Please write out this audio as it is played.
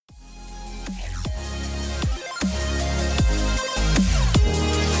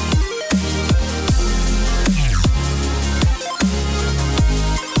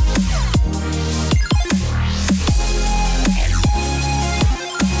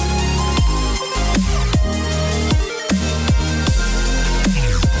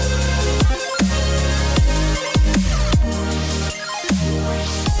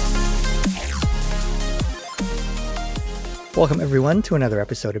Welcome, everyone, to another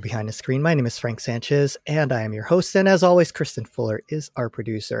episode of Behind the Screen. My name is Frank Sanchez, and I am your host. And as always, Kristen Fuller is our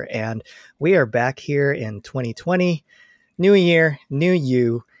producer. And we are back here in 2020. New year, new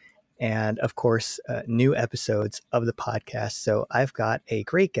you, and of course, new episodes of the podcast. So I've got a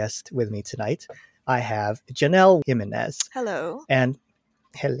great guest with me tonight. I have Janelle Jimenez. Hello. And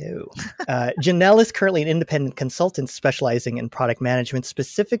hello. Janelle is currently an independent consultant specializing in product management,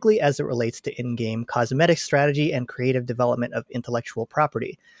 specifically as it relates to in-game cosmetic strategy and creative development of intellectual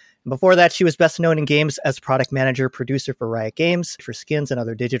property. Before that, she was best known in games as product manager, producer for Riot Games, for skins and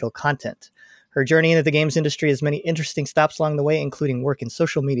other digital content. Her journey into the games industry has many interesting stops along the way, including work in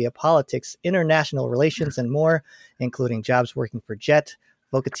social media, politics, international relations, and more, including jobs working for Jet,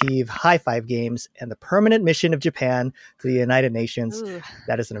 Vocative, High Five Games, and the permanent mission of Japan to the United Nations. Ooh.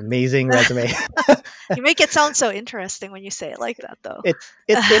 That is an amazing resume. You make it sound so interesting when you say it like that, though. It's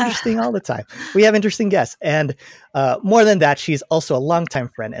interesting all the time. We have interesting guests. And more than that, she's also a longtime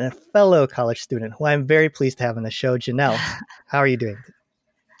friend and a fellow college student who I'm very pleased to have on the show. Janelle, how are you doing?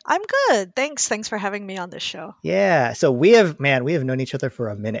 I'm good. Thanks for having me on this show. Yeah. So we have known each other for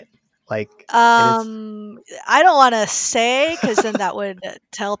a minute. Like, I don't want to say, because then that would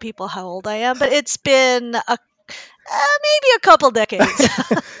tell people how old I am, but it's been maybe a couple decades.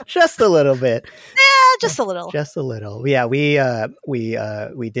 Just a little bit. Yeah, just a little. Just a little. Yeah,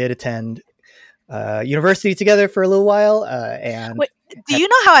 we did attend university together for a little while. And wait, do you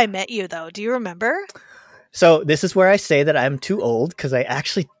know how I met you, though? Do you remember? So this is where I say that I'm too old, because I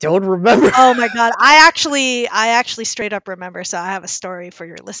actually don't remember. Oh my god, I actually straight up remember. So I have a story for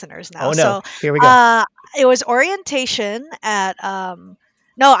your listeners now. Oh no, so, here we go. It was orientation at no,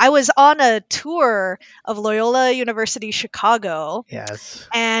 I was on a tour of Loyola University Chicago. Yes.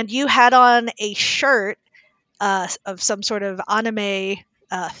 And you had on a shirt of some sort of anime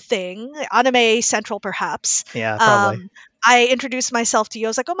thing, Anime Central perhaps. Yeah, probably. I introduced myself to you. I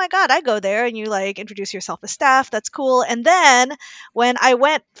was like, oh my God, I go there. And you like introduce yourself as staff. That's cool. And then when I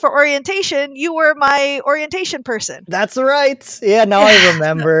went for orientation, you were my orientation person. That's right. Yeah, now I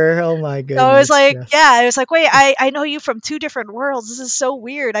remember. Oh my goodness. So I was like, yes. yeah, I was like, wait, I know you from two different worlds. This is so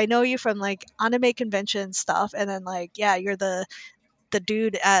weird. I know you from like anime convention stuff. And then like, yeah, you're the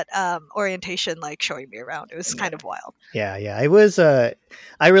dude at orientation, like showing me around. It was kind of wild. Yeah. It was, I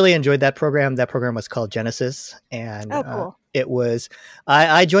really enjoyed that program. That program was called Genesis. And cool. It was,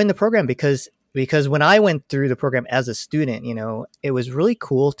 I joined the program because when I went through the program as a student, it was really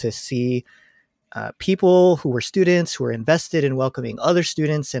cool to see people who were students who were invested in welcoming other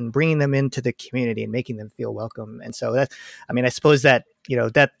students and bringing them into the community and making them feel welcome. And so I suppose that,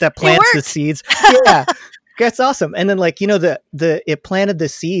 that plants the seeds. Yeah. That's awesome. And then it planted the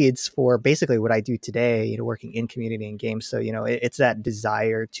seeds for basically what I do today, working in community and games. So, it's that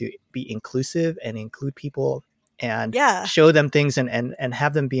desire to be inclusive and include people and show them things and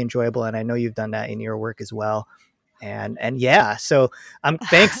have them be enjoyable. And I know you've done that in your work as well. And yeah, so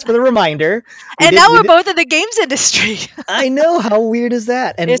thanks for the reminder. We're both in the games industry. I know, how weird is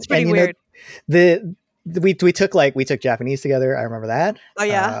that? And it's pretty weird. We took Japanese together. I remember that. Oh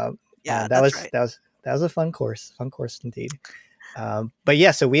yeah. That was a fun course indeed. But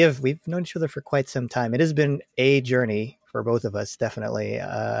yeah, so we've known each other for quite some time. It has been a journey for both of us, definitely.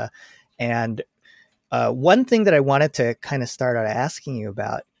 And one thing that I wanted to kind of start out asking you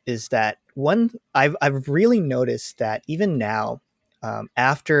about is that I've really noticed that even now,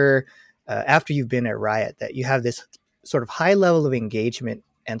 after you've been at Riot, that you have this sort of high level of engagement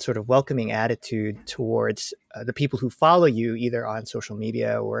and sort of welcoming attitude towards the people who follow you, either on social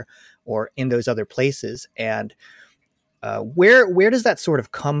media or in those other places. And where does that sort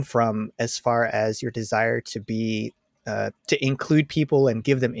of come from, as far as your desire to be to include people and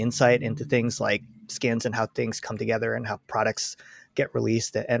give them insight into things like skins and how things come together and how products get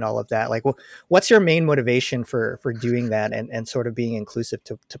released and all of that? Like, what's your main motivation for doing that and sort of being inclusive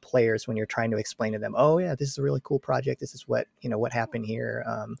to players when you're trying to explain to them, oh yeah, this is a really cool project, this is what what happened here,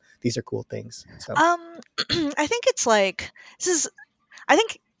 these are cool things? So I think it's like, I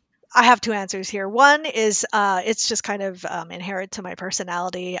think I have two answers here. One is it's just kind of inherent to my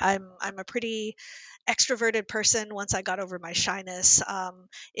personality. I'm a pretty extroverted person once I got over my shyness.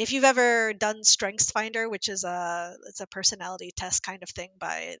 If you've ever done StrengthsFinder, which is it's a personality test kind of thing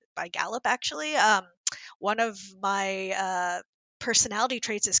by Gallup, actually, one of my personality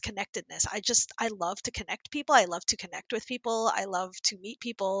traits is connectedness. I love to connect people. I love to connect with people. I love to meet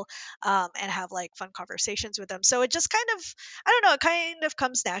people and have like fun conversations with them. So it just kind of, I don't know, it kind of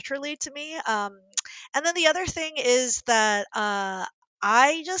comes naturally to me. And then the other thing is that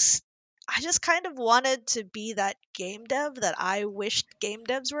I just kind of wanted to be that game dev that I wished game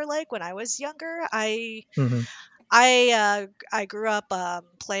devs were like when I was younger. mm-hmm. I grew up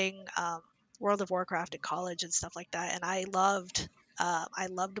playing World of Warcraft in college and stuff like that, and I loved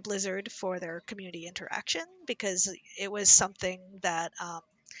Blizzard for their community interaction because it was something that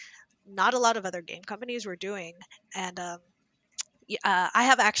not a lot of other game companies were doing, and I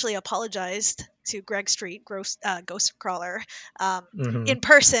have actually apologized to Greg Street, Ghostcrawler, Hmm. in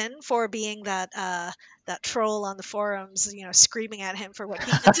person for being that troll on the forums, screaming at him for what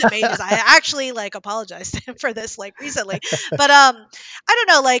he did to mages. I actually like apologized to him for this like recently, but I don't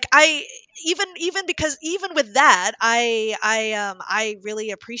know, like even because even with that, I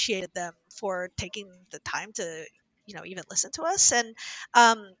really appreciated them for taking the time to even listen to us, and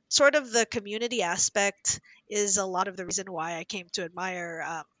sort of the community aspect is a lot of the reason why I came to admire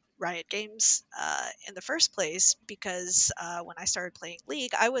Riot Games in the first place. Because when I started playing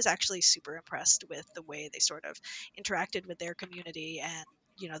League, I was actually super impressed with the way they sort of interacted with their community, and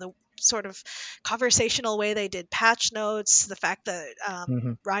the sort of conversational way they did patch notes, the fact that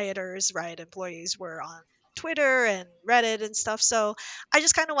Hmm. Riot employees were on Twitter and Reddit and stuff. So I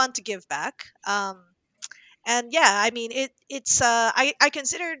just kind of wanted to give back. And yeah, I mean I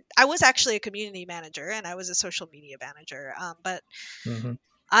considered I was actually a community manager and I was a social media manager, but Hmm.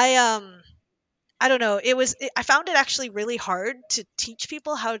 I I don't know, I found it actually really hard to teach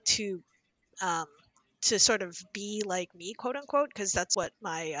people how um to sort of be like me, quote unquote, because that's what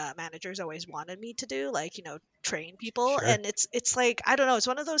my managers always wanted me to do, like train people. Sure. And it's like, I don't know, it's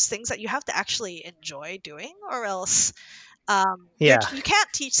one of those things that you have to actually enjoy doing, or else Yeah. you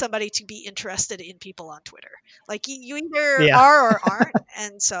can't teach somebody to be interested in people on Twitter. Like you either Yeah. are or aren't.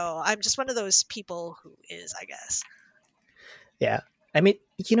 And so I'm just one of those people who is, I guess. Yeah. I mean,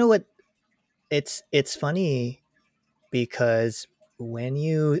 you know what? It's funny because when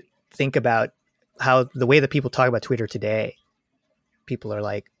you think about how the way that people talk about Twitter today, people are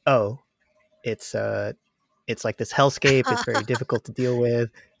like, "Oh, it's it's like this hellscape. It's very difficult to deal with.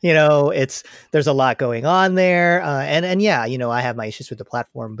 It's there's a lot going on there, and yeah, I have my issues with the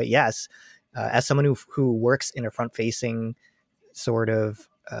platform, but yes, as someone who works in a front facing sort of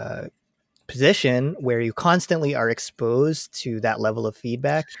position where you constantly are exposed to that level of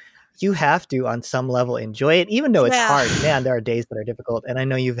feedback, you have to, on some level, enjoy it, even though it's Yeah. hard. Man, there are days that are difficult, and I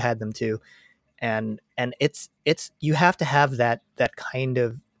know you've had them too. And it's you have to have that kind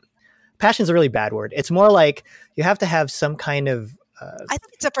of passion's a really bad word. It's more like you have to have some kind of I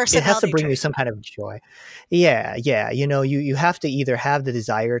think it's a it has to personality bring you trait. some kind of joy. Yeah, yeah. You have to either have the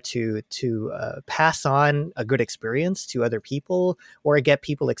desire to pass on a good experience to other people, or get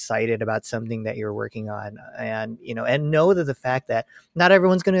people excited about something that you're working on, and and know that the fact that not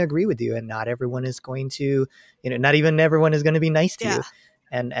everyone's going to agree with you, and not everyone is going to, not even everyone is going to be nice to Yeah. you,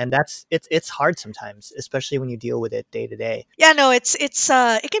 and that's it's hard sometimes, especially when you deal with it day to day. Yeah, no, it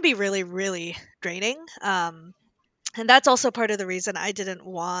can be really, really draining. And that's also part of the reason I didn't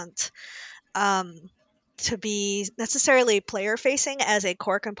want um to be necessarily player facing as a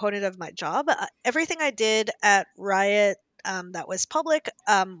core component of my job. Everything I did at Riot that was public,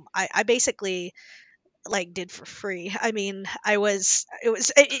 I basically like did for free. I mean, I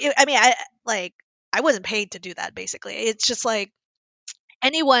mean, I wasn't paid to do that. Basically, it's just like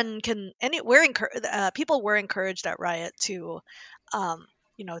anyone can. People were encouraged at Riot to, um,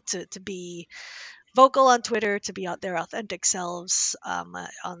 to be vocal on Twitter, to be out their authentic selves,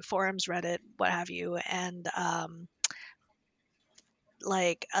 on forums, Reddit, what have you, and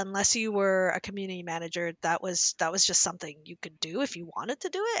like unless you were a community manager, that was just something you could do if you wanted to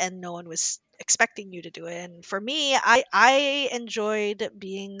do it, and no one was expecting you to do it. And for me, I enjoyed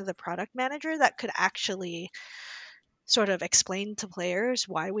being the product manager that could actually sort of explain to players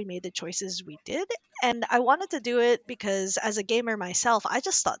why we made the choices we did. And I wanted to do it because as a gamer myself, I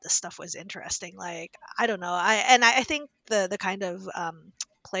just thought this stuff was interesting. Like, I don't know. I think the kind of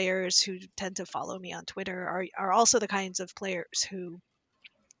players who tend to follow me on Twitter are also the kinds of players who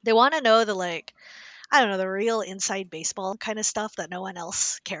they want to know the, like, I don't know, the real inside baseball kind of stuff that no one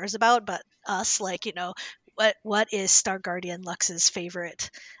else cares about but us. Like, what is Star Guardian Lux's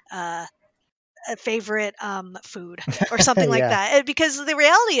uh favorite food or something like Yeah. that. Because the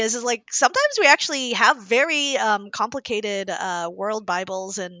reality is like sometimes we actually have very complicated world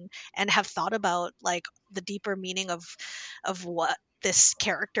bibles, and have thought about like the deeper meaning of what this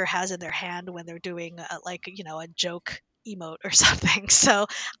character has in their hand when they're doing like a joke emote or something. So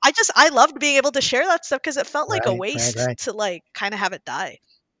I loved being able to share that stuff because it felt like a Right. Right. waste Right. to like kind of have it die.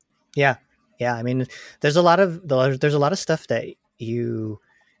 Yeah. Yeah. I mean, there's a lot of stuff that you,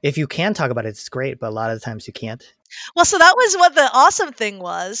 if you can talk about it, it's great, but a lot of the times you can't. Well, so that was what the awesome thing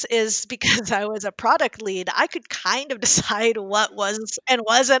was, is because I was a product lead, I could kind of decide what was and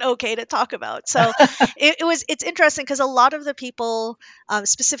wasn't okay to talk about. So it's interesting because a lot of the people,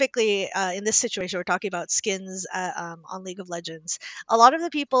 specifically in this situation, we're talking about skins on League of Legends. A lot of the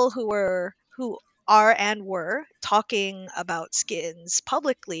people who are and were talking about skins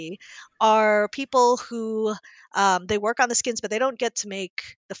publicly are people who they work on the skins, but they don't get to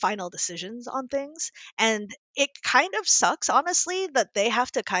make the final decisions on things. And it kind of sucks, honestly, that they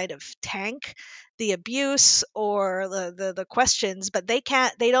have to kind of tank the abuse or the questions, but they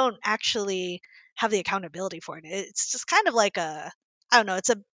don't actually have the accountability for it. It's just kind of like I don't know,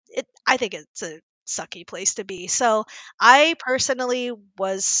 I think it's a sucky place to be. So I personally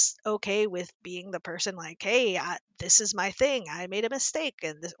was okay with being the person like, hey, this is my thing. I made a mistake,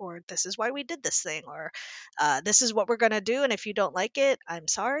 or this is why we did this thing, or this is what we're gonna do. And if you don't like it, I'm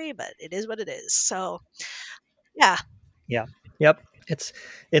sorry, but it is what it is. So yeah, Yeah. Yep.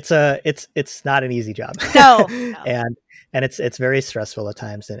 It's not an easy job. no, no. and it's very stressful at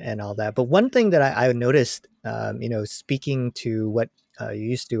times and all that. But one thing that I noticed, speaking to what you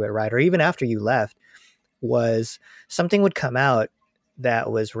used to do at Riot, or even after you left, was something would come out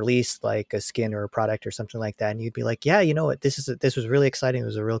that was released, like a skin or a product or something like that, and you'd be like, yeah, you know what, this was really exciting, it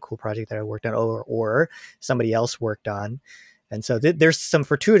was a real cool project that I worked on, or somebody else worked on. And so there's some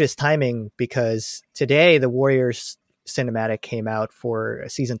fortuitous timing, because today the Warriors cinematic came out for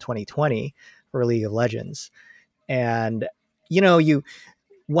season 2020 for League of Legends. And you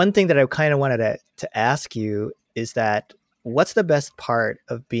one thing that I kind of wanted to ask you is that, what's the best part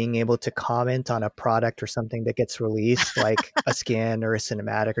of being able to comment on a product or something that gets released, like a skin or a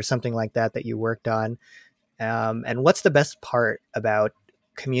cinematic or something like that that you worked on? And what's the best part about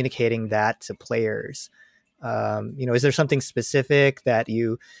communicating that to players? Is there something specific that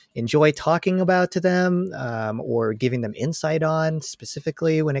you enjoy talking about to them, or giving them insight on,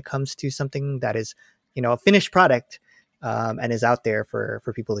 specifically when it comes to something that is, a finished product, and is out there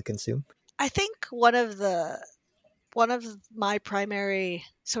for people to consume? I think one of my primary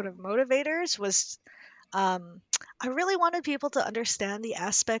sort of motivators was um, I really wanted people to understand the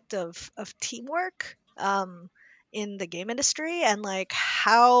aspect of teamwork in the game industry, and like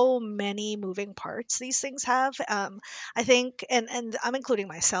how many moving parts these things have. I think, and I'm including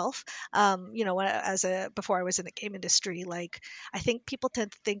myself. Before I was in the game industry, like I think people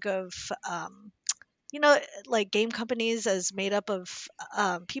tend to think of you know, like game companies as made up of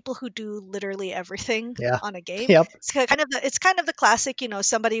people who do literally everything Yeah. on a game. Yep. It's kind of the classic.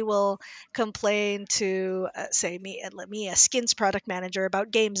 Somebody will complain to say me, a skins product manager, about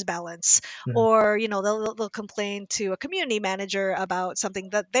games balance, Mhm. or they'll complain to a community manager about something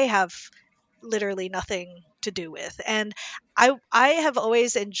that they have literally nothing to do with. And I have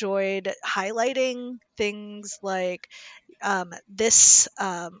always enjoyed highlighting things like this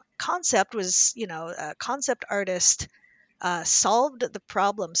concept was, a concept artist solved the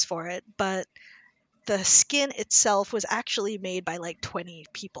problems for it, but the skin itself was actually made by like 20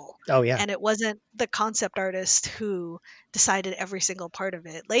 people. Oh yeah. And it wasn't the concept artist who decided every single part of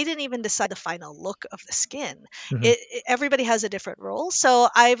it. They didn't even decide the final look of the skin. Hmm. Everybody has a different role. So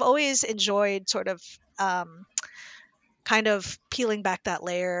I've always enjoyed sort of um, kind of peeling back that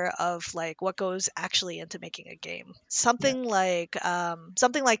layer of like what goes actually into making a game. Yeah. Something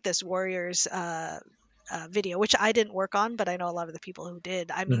like this Warriors video, which I didn't work on, but I know a lot of the people who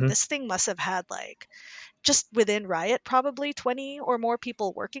did. I mean, Hmm. this thing must have had like just within Riot probably 20 or more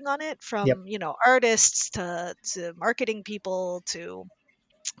people working on it, Yep. from artists to marketing people to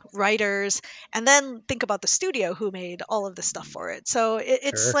writers, and then think about the studio who made all of the stuff for it. So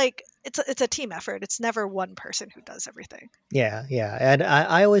it's Sure. like it's a team effort. It's never one person who does everything. Yeah, yeah, and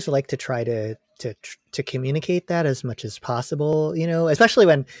I always like to try to communicate that as much as possible. Especially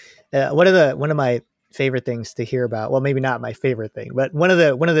when one of my favorite things to hear about. Well, maybe not my favorite thing, but one of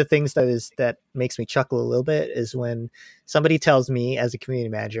the things that makes me chuckle a little bit is when somebody tells me as a community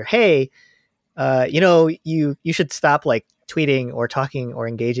manager, "Hey, you should stop like tweeting or talking or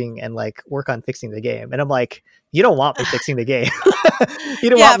engaging and like work on fixing the game." And I'm like, you don't want me fixing the game. You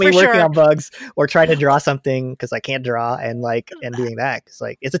don't Yeah, want me for working sure. on bugs or trying to draw something because I can't draw, and doing that, because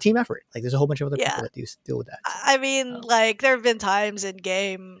like it's a team effort. Like there's a whole bunch of other Yeah. people that deal with that. So I mean, um, like there have been times in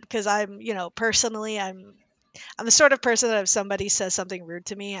game, because personally, I'm the sort of person that if somebody says something rude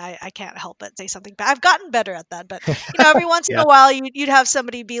to me, I can't help but say something bad. I've gotten better at that, but every once in yeah. a while, you'd have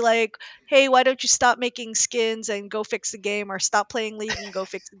somebody be like, "Hey, why don't you stop making skins and go fix the game, or stop playing League and go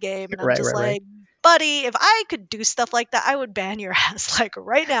fix the game?" And I'm Right, just right, right. like, buddy, if I could do stuff like that, I would ban your ass like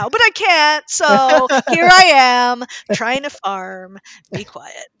right now, but I can't. So here I am trying to farm. Be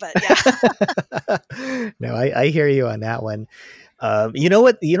quiet. But yeah. No, I hear you on that one. You know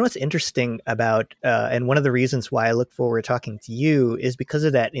what? You know what's interesting about, and one of the reasons why I look forward to talking to you is because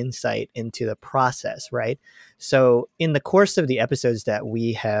of that insight into the process, right? So, in the course of the episodes that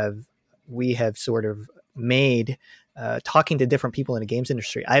we have sort of made, talking to different people in the games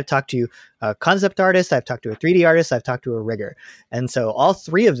industry, I've talked to a concept artist, I've talked to a 3D artist, I've talked to a rigger, and so all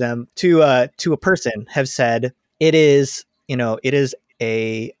three of them, to a person, have said it is, it is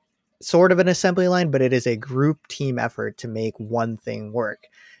a sort of an assembly line, but it is a group team effort to make one thing work.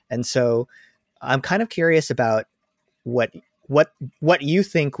 And so I'm kind of curious about what what you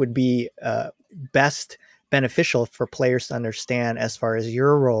think would be best beneficial for players to understand as far as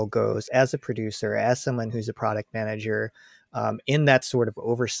your role goes as a producer, as someone who's a product manager, in that sort of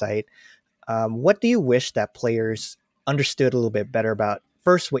oversight. What do you wish that players understood a little bit better about,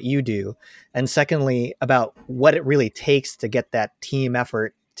 first, what you do, and secondly, about what it really takes to get that team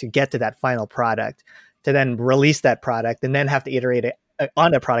effort to get to that final product, to then release that product and then have to iterate it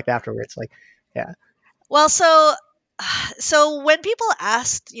on the product afterwards? Like, yeah. Well, so when people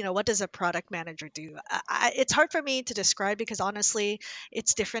asked, what does a product manager do? It's hard for me to describe because honestly,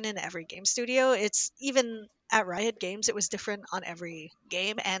 it's different in every game studio. It's even at Riot Games, it was different on every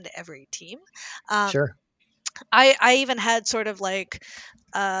game and every team. Um, Sure. I even had sort of like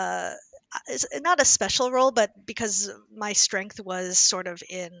uh, not a special role, but because my strength was sort of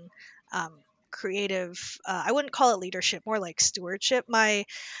in um, creative, I wouldn't call it leadership, more like stewardship. Mhm.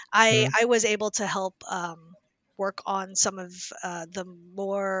 I was able to help work on some of the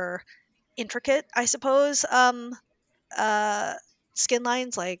more intricate, I suppose, uh, skin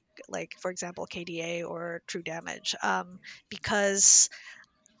lines, like for example KDA or True Damage, because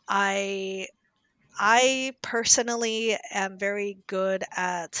I I personally am very good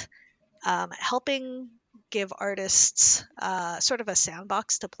at helping give artists sort of a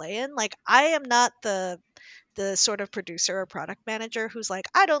sandbox to play in. Like I am not the sort of producer or product manager who's like,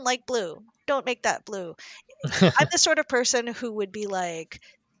 I don't like blue, don't make that blue. I'm the sort of person who would be like,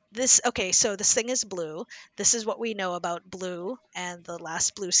 this okay, so this thing is blue, this is what we know about blue and the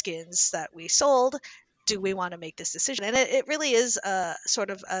last blue skins that we sold, do we want to make this decision? And it really is a sort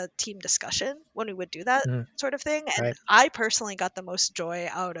of a team discussion when we would do that Mhm. sort of thing. And Right. I personally got the most joy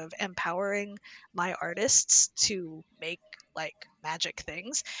out of empowering my artists to make like magic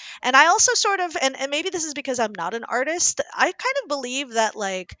things. And I also sort of, and maybe this is because I'm not an artist, I kind of believe that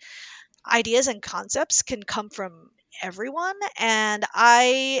like ideas and concepts can come from everyone, and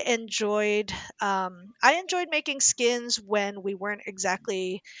I enjoyed making skins when we weren't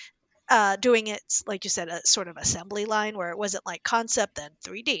exactly doing it like you said, a sort of assembly line where it wasn't like concept then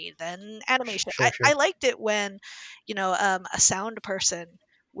 3D then animation. Sure, I sure. liked it when a sound person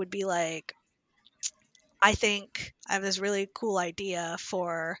would be like, I think I have this really cool idea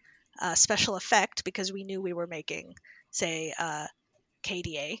for special effect, because we knew we were making, say,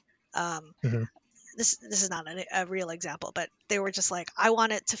 KDA. Mhm. This is not a real example, but they were just like, I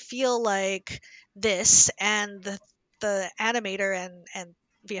want it to feel like this, and the animator and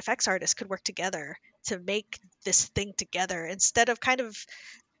VFX artist could work together to make this thing together, instead of kind of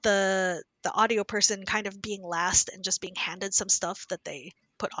the audio person kind of being last and just being handed some stuff that they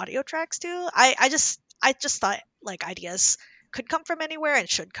put audio tracks to. I just thought like ideas could come from anywhere and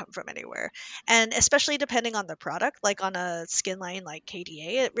should come from anywhere. And especially depending on the product, like on a skin line like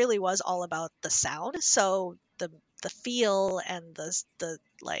KDA, it really was all about the sound. So the feel and the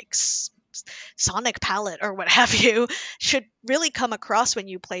like sonic palette or what have you should really come across when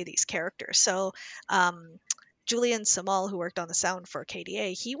you play these characters. So um Julian Samal, who worked on the sound for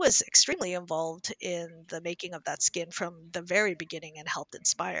KDA, he was extremely involved in the making of that skin from the very beginning and helped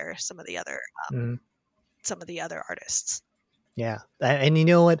inspire Mhm. some of the other artists. Yeah. And you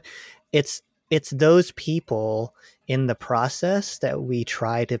know what? It's those people in the process that we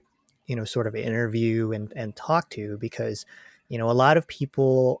try to, sort of interview and talk to, because, a lot of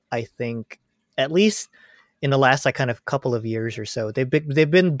people, I think, at least in the last like kind of couple of years or so, they've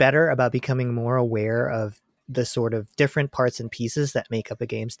been better about becoming more aware of the sort of different parts and pieces that make up a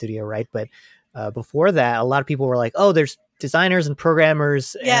game studio, right? But before that, a lot of people were like, "Oh, there's designers and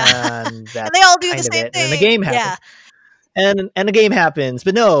programmers, Yeah. and And that's they all do the kind of same it." And then the thing. game Yeah. happens, and the game happens.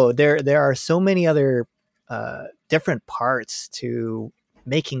 But no, there are so many other different parts to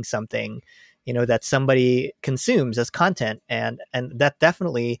making something, that somebody consumes as content, and that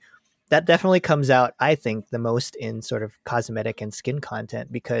definitely comes out, I think, the most in sort of cosmetic and skin content,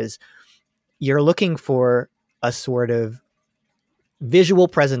 because you're looking for a sort of visual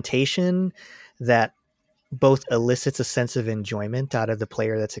presentation that both elicits a sense of enjoyment out of the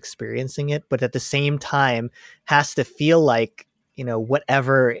player that's experiencing it, but at the same time has to feel like,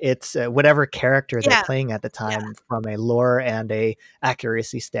 whatever character they're Yeah, playing at the yeah. time from a lore and a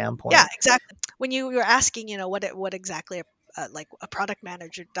accuracy Yeah, standpoint. exactly. When you were asking, what exactly like a product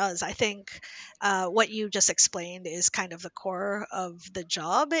manager does, I think what you just explained is kind of the core of the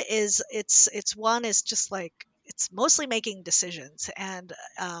job. Is it's one is just like it's mostly making decisions and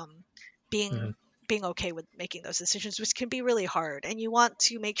being Mhm. being okay with making those decisions, which can be really hard. And you want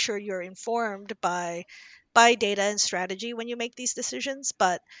to make sure you're informed by data and strategy when you make these decisions,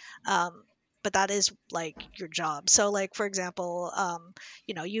 um, but that is like your job. So like for example,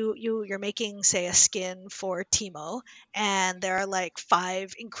 you're making say a skin for Timo, and there are like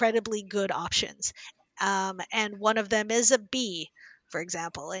five incredibly good options, and one of them is a bee, for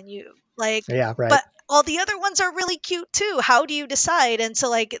example, and you like, Yeah, right. but all the other ones are really cute too. How do you decide? And so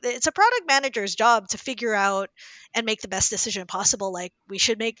like it's a product manager's job to figure out and make the best decision possible. Like we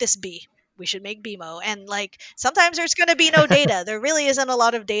should make this bee. We should make BMO. And like sometimes there's going to be no data. There really isn't a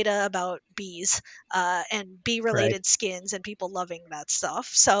lot of data about bees and bee Right. related skins and people loving that stuff.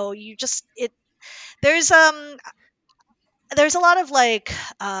 So you just it there's um there's a lot of like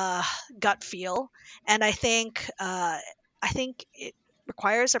gut feel, and I think it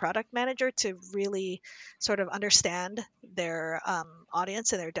requires a product manager to really sort of understand their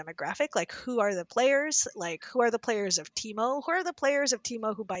audience and their demographic. Like who are the players, like who are the players of Timo, who are the players of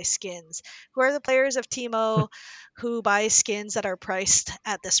Timo who buy skins, who are the players of Timo who buy skins that are priced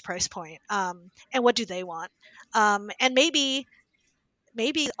at this price point, and what do they want, and maybe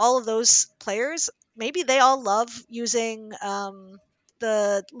all of those players, maybe they all love using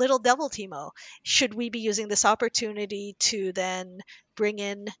the Little Devil Teemo. Should we be using this opportunity to then bring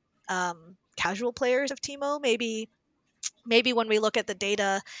in casual players of Teemo? Maybe when we look at the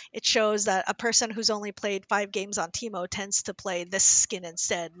data, it shows that a person who's only played 5 games on Teemo tends to play this skin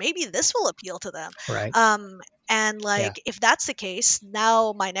instead. Maybe this will appeal to them. Right. Um, and Yeah. like, if that's the case,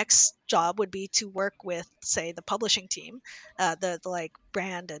 now my next job would be to work with, say, the publishing team, the like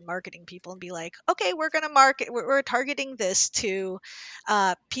brand and marketing people, and be like, okay, we're gonna we're targeting this to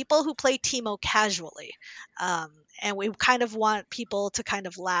people who play Teemo casually. Um, and we kind of want people to kind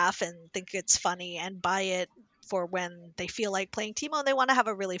of laugh and think it's funny and buy it for when they feel like playing Teemo and they want to have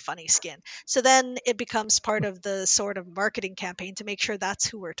a really funny skin. So then it becomes part of the sort of marketing campaign to make sure that's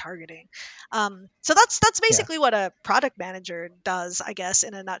who we're targeting. So that's Yeah. basically what a product manager does, I guess,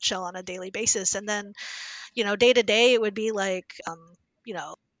 in a nutshell on a daily basis. And then day to day, it would be like you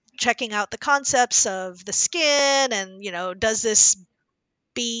know checking out the concepts of the skin, and does this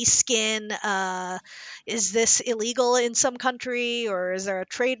bee skin, is this illegal in some country, or is there a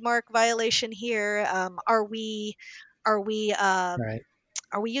trademark violation here? Are we Right.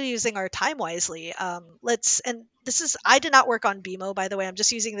 are we using our time wisely? Let's and this is I did not work on BMO, by the way. I'm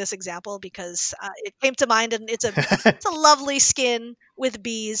just using this example because it came to mind, and it's a lovely skin with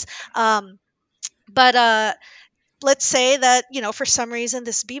bees. But let's say that for some reason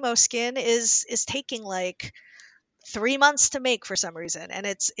this BMO skin is taking like 3 months to make for some reason, and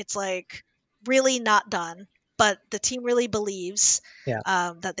it's like really not done, but the team really believes Yeah.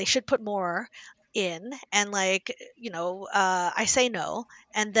 that they should put more in, and like I say no,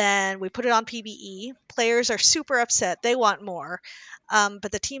 and then we put it on PBE. Players are super upset, they want more,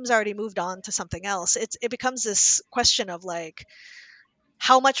 but the team's already moved on to something else. It becomes this question of like,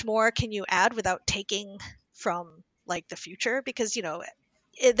 how much more can you add without taking from like the future? Because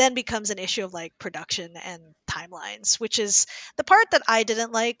it then becomes an issue of like production and timelines, which is the part that I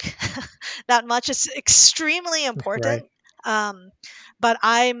didn't like that much. It's extremely Right. important, um, but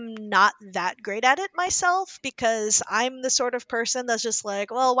I'm not that great at it myself, because I'm the sort of person that's just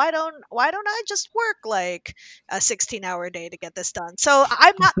like, well, why don't I just work like a 16-hour day to get this done? So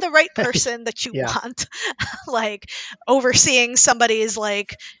I'm not the right person that you Yeah. want like overseeing somebody's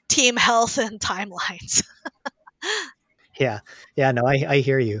like team health and timelines. Yeah. Yeah. No, I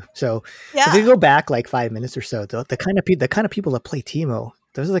hear you. So if you Yeah. go back like 5 minutes or so, the kind of people that play Timo,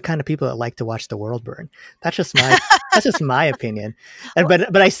 those are the kind of people that like to watch the world burn. That's just my that's just my opinion. And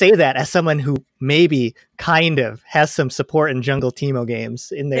but I say that as someone who maybe kind of has some support in Jungle Timo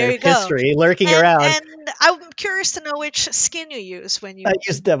games in There their you go. history lurking And around. and I'm curious to know which skin you use when I you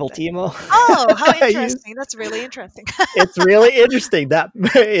use Devil that. Timo. Oh, how I use interesting. That's really interesting. It's really interesting that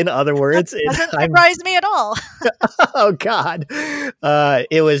in other That words, doesn't I'm surprise me at all. oh god,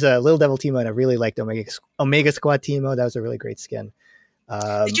 it was a Little Devil Timo, and I really liked Omega Squad Timo. That was a really great skin.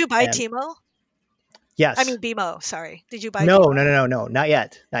 Did you buy And Timo? I Yes. mean, BMO. Sorry, did you buy No, BMO? no, no, no, no, not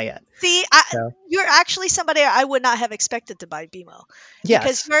yet, not yet. See, So you're actually somebody I would not have expected to buy BMO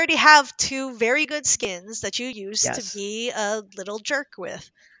because yes, you already have two very good skins that you use to yes. be a little jerk with.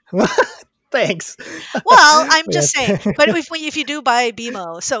 Thanks. Well, I'm just Yes. saying. But if you do buy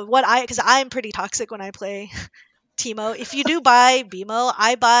BMO, so what I because I'm pretty toxic when I play Teemo. If you do buy BMO,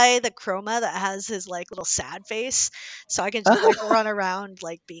 I buy the Chroma that has his like little sad face, so I can just like run around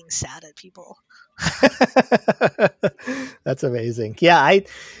like being sad at people. That's amazing. Yeah, I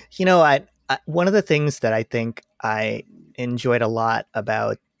one of the things that I think I enjoyed a lot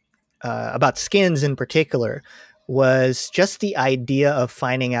about skins in particular was just the idea of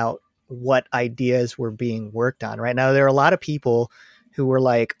finding out what ideas were being worked on. Right now, there are a lot of people who were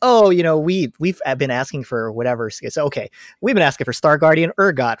like, "Oh, we've been asking for whatever skins. Okay, we've been asking for Star Guardian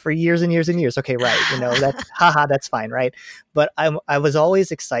Urgot for years and years and years. Okay, right? That haha, that's fine, right?" But I was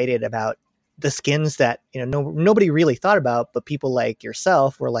always excited about the skins that nobody really thought about, but people like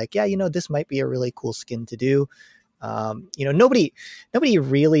yourself were like, "Yeah, this might be a really cool skin to do." Nobody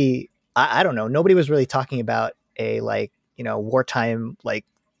really, I don't know, nobody was really talking about a like, wartime, like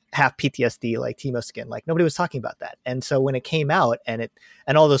half PTSD, like Timo skin. Like nobody was talking about that. And so when it came out and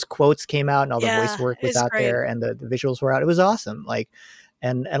all those quotes came out and all the voice Yeah, work was it's out great. there and the visuals were out, it was awesome. Like,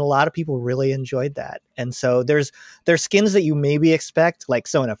 and a lot of people really enjoyed that. And so there's skins that you maybe expect, like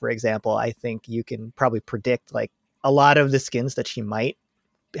Sona, for example. I think you can probably predict like a lot of the skins that she might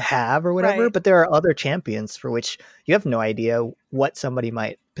have or whatever, Right. but there are other champions for which you have no idea what somebody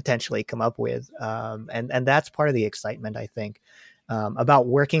might potentially come up with, and that's part of the excitement, I think, about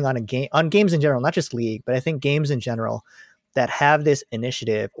working on games in general, not just League, but I think games in general that have this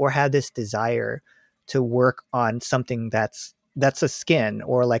initiative or have this desire to work on something that's a skin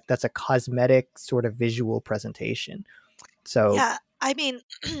or like that's a cosmetic sort of visual presentation. So Yeah, I mean,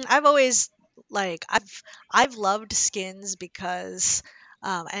 I've always like I've loved skins because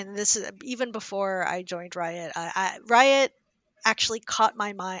and this is even before I joined Riot. Riot actually caught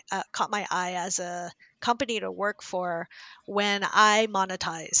my eye as a company to work for when I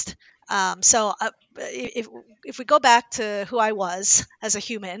monetized. If we go back to who I was as a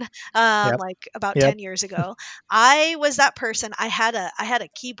human, yep, like about yep. 10 years ago, I was that person. I had a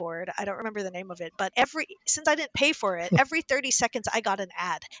keyboard. I don't remember the name of it, but every since I didn't pay for it, every 30 seconds I got an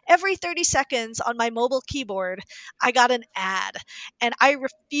ad. Every 30 seconds on my mobile keyboard, I got an ad, and I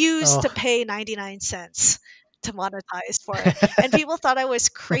refused to Oh. pay 99 cents to monetize for it. And people thought I was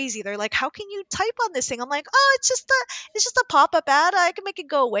crazy. They're like, "How can you type on this thing?" I'm like, "Oh, it's just a pop-up ad. I can make it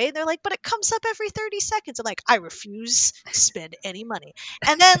go away." And they're like, "But it comes up every 30 seconds." I'm like, "I refuse to spend any money."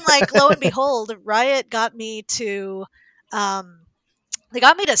 And then like lo and behold, Riot got me to um they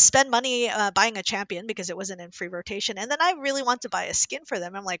got me to spend money buying a champion because it wasn't in free rotation, and then I really want to buy a skin for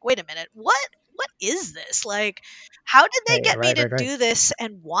them. I'm like, wait a minute, what is this? Like, how did they Right, get me right, to right, right. do this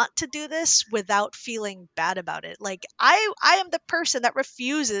and want to do this without feeling bad about it? Like, I am the person that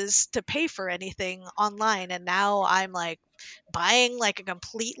refuses to pay for anything online, and now I'm like buying like a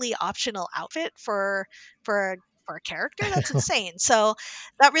completely optional outfit for a character. That's insane. So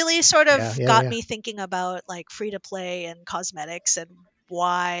that really sort Yeah, of yeah, got yeah. me thinking about like free to play and cosmetics and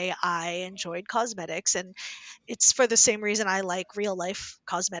why I enjoyed cosmetics. And it's for the same reason I like real life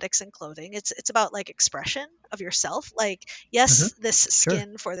cosmetics and clothing. It's about like expression of yourself. Like, Hmm. yes, this Sure.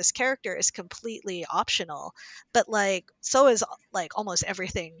 skin for this character is completely optional, but like so is like almost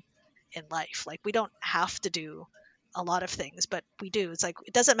everything in life. Like we don't have to do a lot of things, but we do. It's like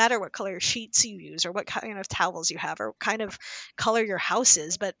it doesn't matter what color sheets you use or what kind of towels you have or what kind of color your house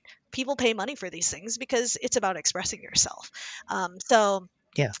is, but people pay money for these things because it's about expressing yourself. So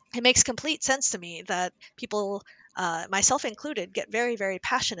Yeah. it makes complete sense to me that people, myself included, get very, very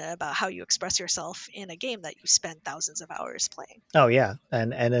passionate about how you express yourself in a game that you spend thousands of hours playing. Oh yeah,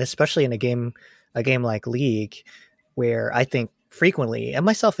 and especially in a game like League, where I think frequently, and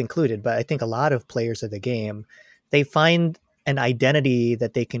myself included, but I think a lot of players of the game, they find an identity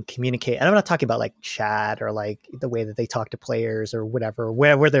that they can communicate. And I'm not talking about like chat or like the way that they talk to players or whatever,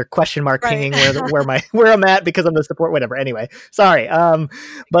 where they're question mark Right. pinging where my where I'm at because I'm the support, whatever. Anyway, sorry.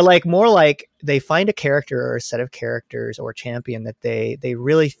 But like more like they find a character or a set of characters or champion that they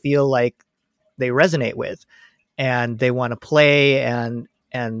really feel like they resonate with and they want to play and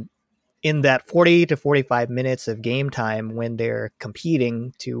in that 40 to 45 minutes of game time when they're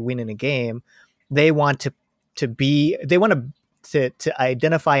competing to win in a game, they want they want to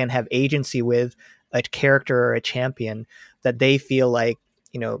identify and have agency with a character or a champion that they feel like,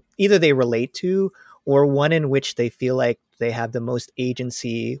 either they relate to or one in which they feel like they have the most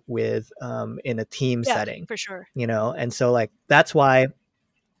agency with, in a team Yeah, setting, for sure. and so like that's why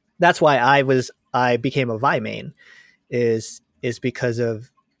I was I became a Vi main is because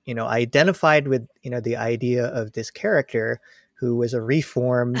of, I identified with, the idea of this character who was a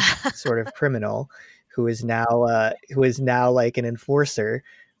reformed sort of criminal who is now like an enforcer,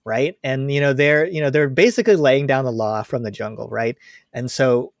 right? And they're basically laying down the law from the jungle, right? And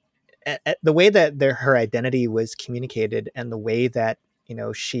so the way that her identity was communicated and the way that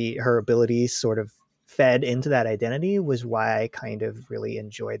her abilities sort of fed into that identity was why I kind of really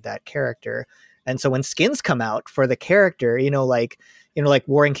enjoyed that character. And so when skins come out for the character, like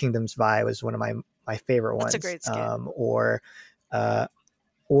Warring Kingdoms Vi was one of my favorite That's a ones, great skin. uh,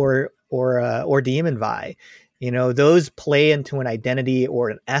 or Demon Vi. Those play into an identity or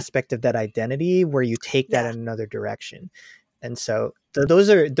an aspect of that identity where you take that Yeah. in another direction. And so those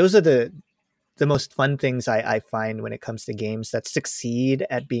are the most fun things I find when it comes to games that succeed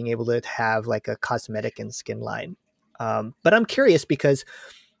at being able to have like a cosmetic and skin line. But I'm curious because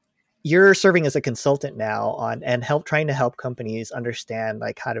you're serving as a consultant now on and trying to help companies understand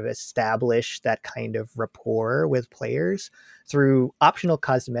like how to establish that kind of rapport with players through optional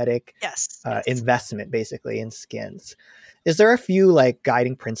cosmetic Yes. Yes. investment basically in skins. Is there a few like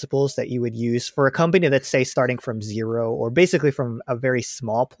guiding principles that you would use for a company that's say starting from zero or basically from a very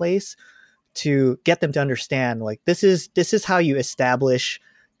small place to get them to understand like this is how you establish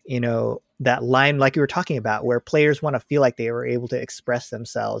that line like you were talking about where players want to feel like they were able to express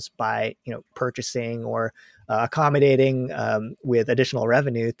themselves by purchasing or accommodating with additional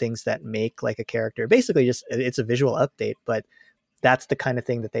revenue things that make like a character basically just it's a visual update, but that's the kind of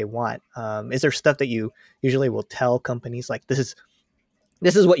thing that they want. Is there stuff that you usually will tell companies like this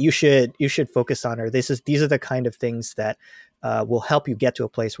is what you should focus on, or these are the kind of things that will help you get to a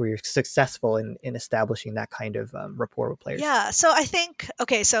place where you're successful in establishing that kind of rapport with players? Yeah. So I think,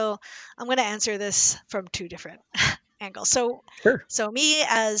 okay, so I'm going to answer this from two different angles. Sure. So me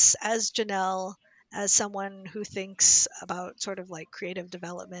as Janelle, as someone who thinks about sort of like creative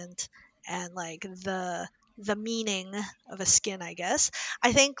development and like the meaning of a skin, I guess.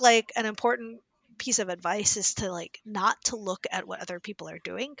 I think like an important piece of advice is to like not to look at what other people are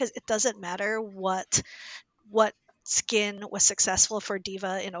doing, because it doesn't matter what skin was successful for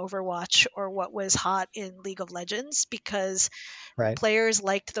Diva in Overwatch or what was hot in League of Legends, because Right. players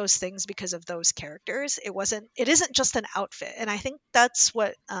liked those things because of those characters. It isn't just an outfit. And I think that's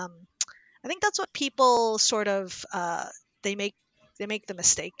what people sort of they make they make the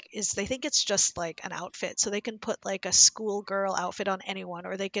mistake is they think it's just like an outfit. So they can put like a schoolgirl outfit on anyone,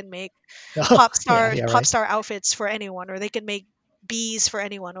 or they can make Oh, yeah, yeah, pop right. star outfits for anyone, or they can make bees for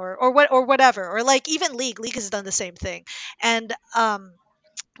anyone, or whatever, or like even League has done the same thing. And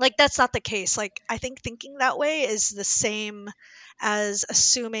like that's not the case. Like I think thinking that way is the same as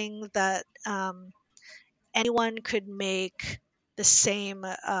assuming that anyone could make the same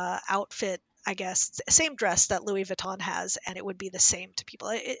outfit, I guess, same dress that Louis Vuitton has, and it would be the same to people.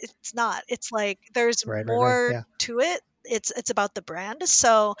 It's not. It's like there's Right, right, right. more Yeah. to it. It's about the brand.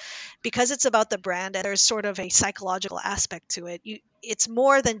 So because it's about the brand and there's sort of a psychological aspect to it, it's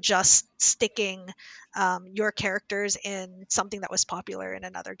more than just sticking your characters in something that was popular in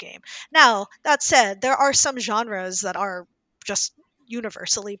another game. Now that said, there are some genres that are just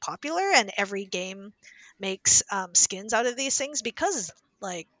universally popular, and every game makes skins out of these things because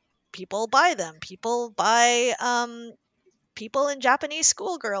like people buy them. People in Japanese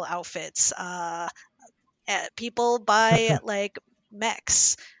schoolgirl outfits. People buy like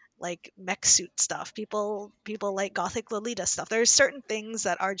mechs, like mech suit stuff. People like gothic Lolita stuff. There's certain things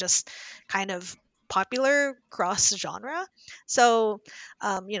that are just kind of popular cross genre. So,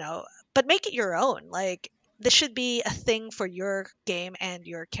 but make it your own. Like this should be a thing for your game and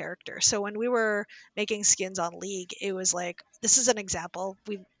your character. So when we were making skins on League, it was like this is an example.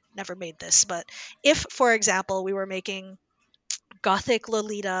 We've never made this, but if, for example, we were making Gothic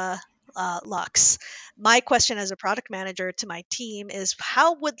Lolita Lux. My question as a product manager to my team is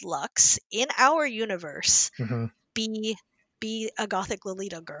how would Lux in our universe Hmm. be a Gothic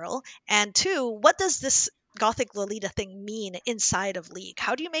Lolita girl? And two, what does this Gothic Lolita thing mean inside of League?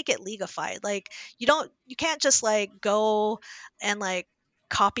 How do you make it Leagueified? Like you can't just like go and like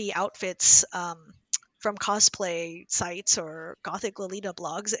copy outfits from cosplay sites or Gothic Lolita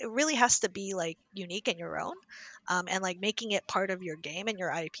blogs. It really has to be like unique and your own. And like making it part of your game and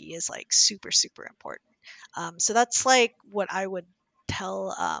your IP is like super, super important. So that's like what I would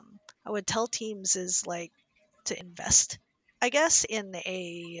tell teams is like to invest, I guess, in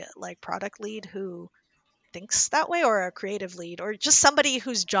a like product lead who thinks that way, or a creative lead, or just somebody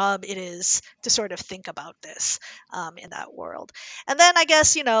whose job it is to sort of think about this in that world. And then I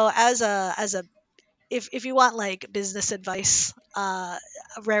guess as a if you want like business advice,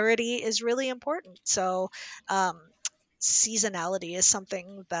 rarity is really important. So um, seasonality is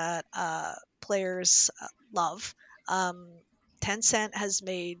something that players love. Um, Tencent has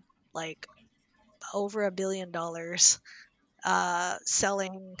made like over $1 billion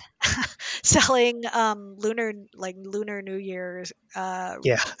selling selling lunar New Year's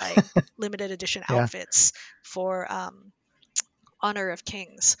Yeah. like limited edition Yeah. outfits for Honor of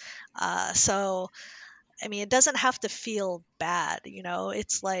Kings. So I mean, it doesn't have to feel bad, you know.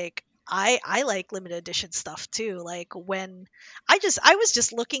 It's like I like limited edition stuff too. Like when I was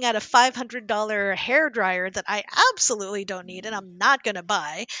just looking at a $500 hair dryer that I absolutely don't need and I'm not gonna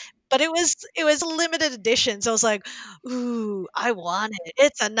buy, but it was a limited edition, so I was like, ooh, I want it.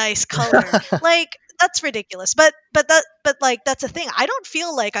 It's a nice color. Like that's ridiculous, but like that's a thing. I don't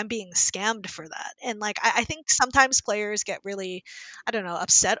feel like I'm being scammed for that, and like I think sometimes players get really, I don't know,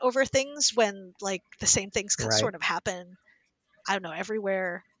 upset over things when like the same things Right. sort of happen, I don't know,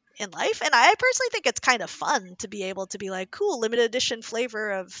 everywhere in life. And I personally think it's kind of fun to be able to be like, cool, limited edition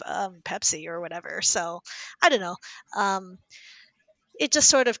flavor of Pepsi or whatever. So I don't know. It just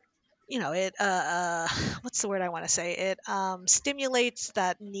sort of, it, what's the word I want to say? It stimulates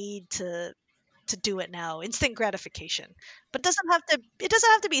that need to do it now, instant gratification. But it doesn't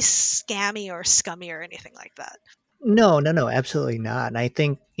have to be scammy or scummy or anything like that. No, no, no, absolutely not. And I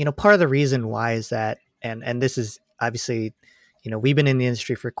think, part of the reason why is that, and this is obviously, we've been in the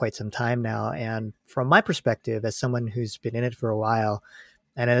industry for quite some time now. And from my perspective, as someone who's been in it for a while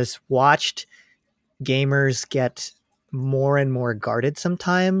and has watched gamers get more and more guarded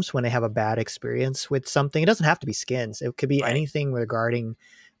sometimes when they have a bad experience with something. It doesn't have to be skins. It could be Right. anything regarding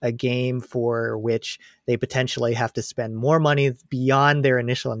a game for which they potentially have to spend more money beyond their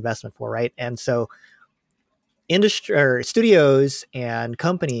initial investment for, right? And so industry or studios and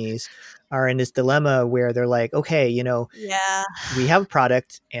companies are in this dilemma where they're like, okay, Yeah. we have a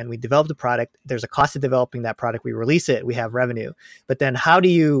product and we developed a product. There's a cost of developing that product. We release it. We have revenue. But then how do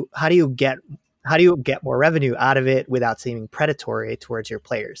you get more revenue out of it without seeming predatory towards your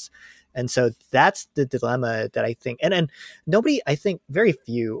players? And so that's the dilemma that I think, and nobody, I think very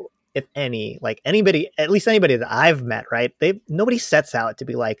few, if any, like anybody, at least anybody that I've met, right? Nobody sets out to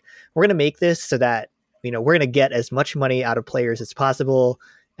be like, we're going to make this so that, we're going to get as much money out of players as possible.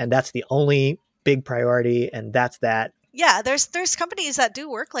 And that's the only big priority. And that's that. Yeah, there's companies that do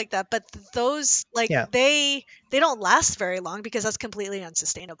work like that, but those like Yeah. they don't last very long because that's completely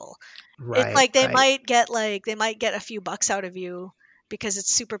unsustainable. It's Right. like they Right. might get a few bucks out of you because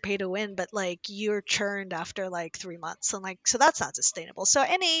it's super pay to win, but like you're churned after like 3 months, and like so that's not sustainable. So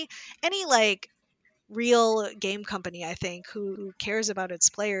any like real game company, I think, who cares about its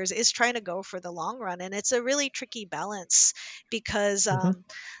players is trying to go for the long run, and it's a really tricky balance because Hmm.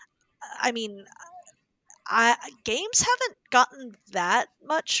 I mean, games haven't gotten that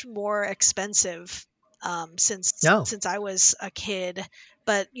much more expensive No. since I was a kid,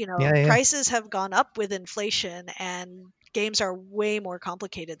 but Yeah. Yeah. prices have gone up with inflation, and games are way more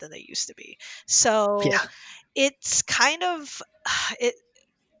complicated than they used to be. So Yeah. it's kind of it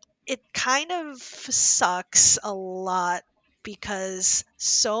it kind of sucks a lot because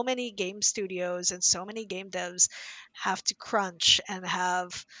so many game studios and so many game devs have to crunch and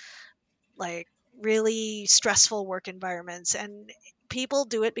have like really stressful work environments, and people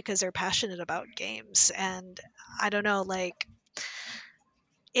do it because they're passionate about games. And I don't know, like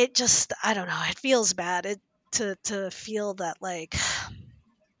it just, I don't know, it feels bad to feel that, like,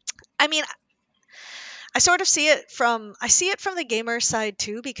 I mean, I see it from the gamer side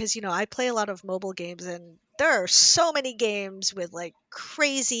too, because I play a lot of mobile games, and there are so many games with like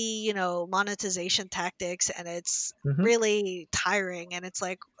crazy, monetization tactics, and it's Hmm. really tiring. And it's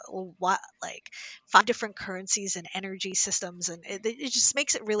like, what, like 5 different currencies and energy systems, and it just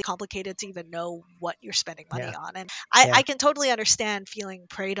makes it really complicated to even know what you're spending money Yeah. on. And I Yeah. can totally understand feeling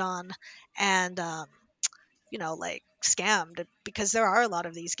preyed on and like scammed, because there are a lot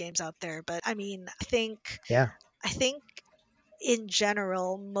of these games out there. But I mean, Yeah. I think in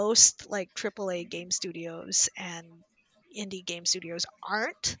general, most like AAA game studios and indie game studios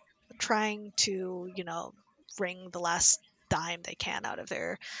aren't trying to, wring the last dime they can out of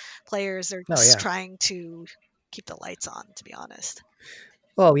their players. They're Oh just yeah. trying to keep the lights on, to be honest.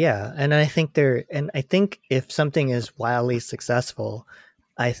 Oh yeah. And I think if something is wildly successful,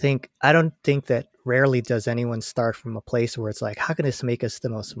 I don't think that rarely does anyone start from a place where it's like, how can this make us the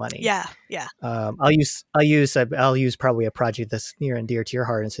most money? Yeah, yeah, I'll use probably a project that's near and dear to your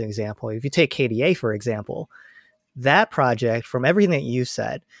heart as an example. If you take KDA for example, that project, from everything that you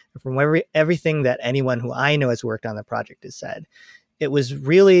said, from everything that anyone who I know has worked on the project has said, it was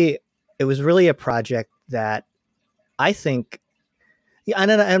really it was really a project that I think, yeah,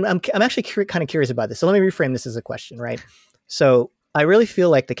 I'm actually kind of curious about this. So let me reframe this as a question, right? So I really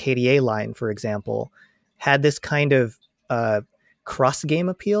feel like the KDA line, for example, had this kind of cross game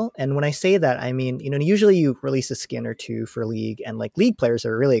appeal. And when I say that, I mean, usually you release a skin or two for League, and like League players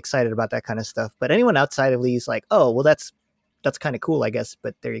are really excited about that kind of stuff. But anyone outside of League is like, oh, well, that's kind of cool, I guess.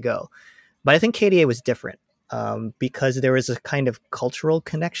 But there you go. But I think KDA was different because there was a kind of cultural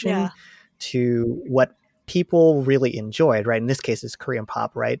connection to what people really enjoyed, right? In this case, it's Korean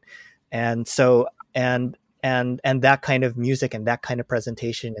pop, right? And so, and that kind of music and that kind of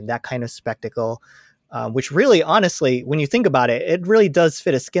presentation and that kind of spectacle, which really, honestly, when you think about it, it really does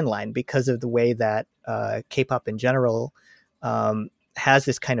fit a skin line because of the way that K-pop in general has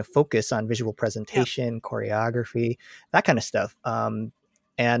this kind of focus on visual presentation, choreography, that kind of stuff.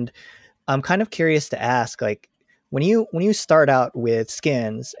 And I'm kind of curious to ask, like, when you start out with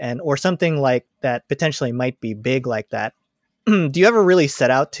skins or something like that potentially might be big like that, do you ever really set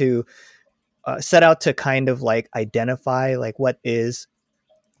out to kind of like identify like what is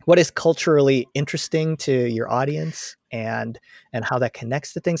culturally interesting to your audience and how that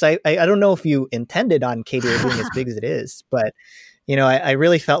connects to things? I don't know if you intended on KDA being as big as it is, but I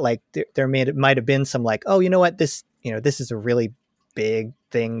really felt like there might have been some like, oh, you know what, this is a really big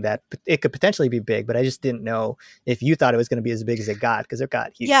thing that it could potentially be big, but I just didn't know if you thought it was going to be as big as it got, because it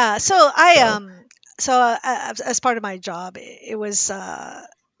got huge. Yeah. So as part of my job, it was part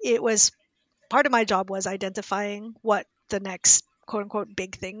of my job was identifying what the next quote unquote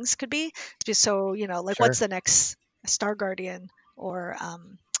big things could be. So, like Sure. what's the next Star Guardian or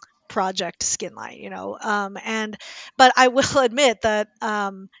project skin line, but I will admit that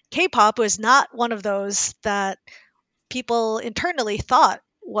K-pop was not one of those that people internally thought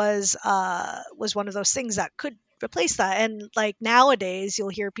was one of those things that could replace that. And like nowadays you'll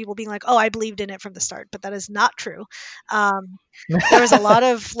hear people being like, oh, I believed in it from the start, but that is not true. There was a lot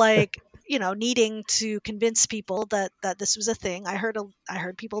of like needing to convince people that this was a thing. I heard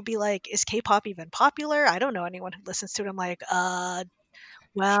people be like, is K-pop even popular? I don't know anyone who listens to it. I'm like,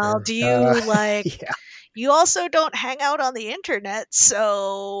 well, Sure. do you Yeah. you also don't hang out on the internet,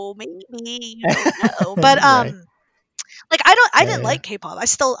 so maybe you don't know. But Right. like I didn't Yeah. like K-pop. I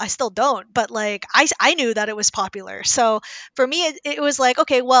still don't, but like I knew that it was popular. So for me it was like,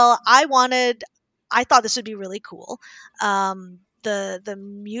 okay, well, I thought this would be really cool. The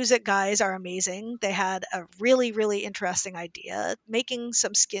music guys are amazing. They had a really really interesting idea. Making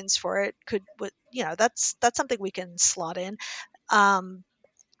some skins for it that's something we can slot in. Um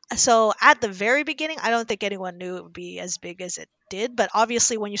so at the very beginning, I don't think anyone knew it would be as big as it did. But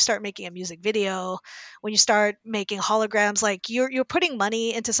obviously, when you start making a music video, when you start making holograms, like you're putting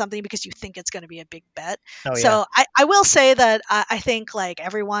money into something because you think it's going to be a big bet. Oh yeah. So I will say that I think like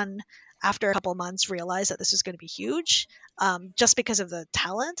everyone after a couple months realized that this was going to be huge, just because of the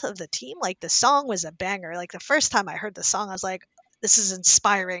talent of the team. Like the song was a banger. Like the first time I heard the song, I was like, this is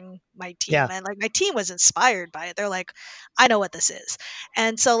inspiring my team. Yeah. And like my team was inspired by it. They're like, I know what this is.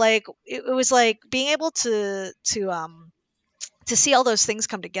 And so like it was like being able to see all those things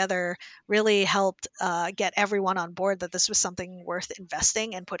come together really helped get everyone on board that this was something worth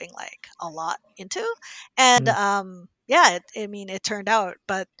investing and putting like a lot into. And Mm. yeah, I mean, it turned out.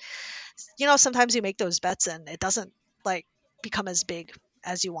 But sometimes you make those bets and it doesn't like become as big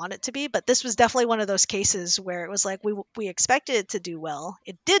as you want it to be. But this was definitely one of those cases where it was like we expected it to do well.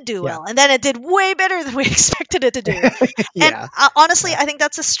 It did do Yeah. well, and then it did way better than we expected it to do. And Yeah. honestly, Yeah. I think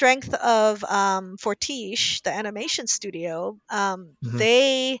that's a strength of Fortiche, the animation studio.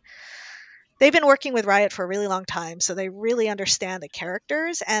 Mhm. They've been working with Riot for a really long time, so they really understand the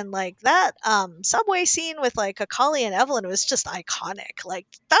characters. And like that subway scene with like Akali and Evelyn was just iconic. Like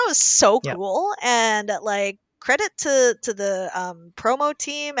that was so Yeah. cool. And like credit to the promo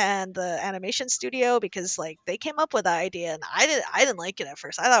team and the animation studio, because like they came up with the idea, and I didn't like it at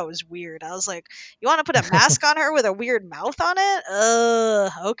first. I thought it was weird. I was like, you want to put a mask on her with a weird mouth on it?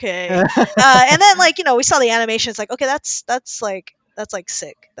 Okay. And then like we saw the animation. It's like, okay, that's like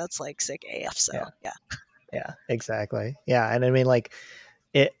sick. That's like sick AF. So Yeah. yeah. Yeah. Exactly. Yeah. And I mean, like,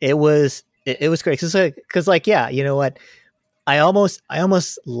 it was great because like, yeah, you know what, I almost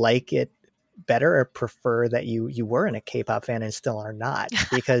like it better or prefer that you weren't a K-pop fan and still are not,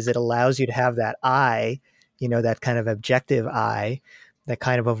 because it allows you to have that eye, that kind of objective eye, that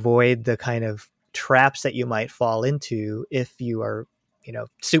kind of avoid the kind of traps that you might fall into if you are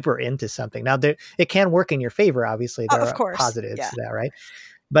super into something. Now it can work in your favor, obviously there Of are course. positives Yeah. to that, right?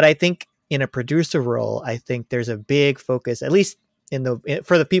 But I think in a producer role, I think there's a big focus, at least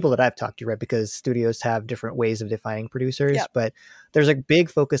for the people that I've talked to, right? Because studios have different ways of defining producers, Yeah. but there's a big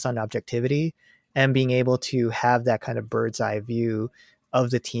focus on objectivity and being able to have that kind of bird's eye view of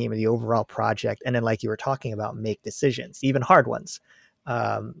the team and the overall project. And then, like you were talking about, make decisions, even hard ones,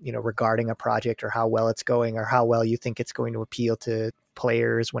 regarding a project or how well it's going or how well you think it's going to appeal to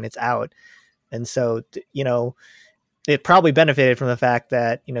players when it's out. And so, it probably benefited from the fact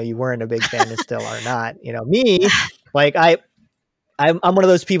that, you weren't a big fan and still are not. Me, like I'm one of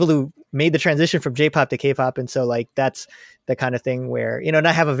those people who made the transition from J-pop to K-pop. And so like, that's the kind of thing where, and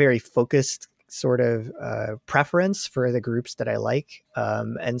I have a very focused sort of preference for the groups that I like.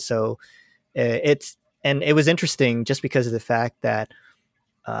 And so it was interesting just because of the fact that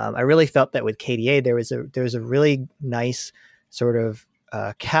I really felt that with KDA, there was a really nice sort of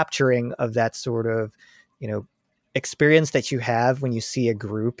capturing of that sort of, experience that you have when you see a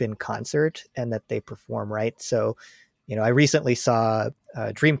group in concert and that they perform, right? So, I recently saw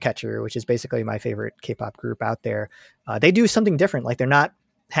Dreamcatcher, which is basically my favorite K-pop group out there. They do something different. Like they're not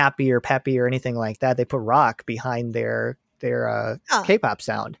happy or peppy or anything like that. They put rock behind their Huh. K-pop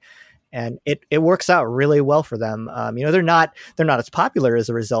sound, and it works out really well for them. They're not as popular as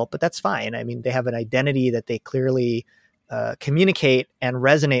a result, but that's fine. I mean, they have an identity that they clearly communicate and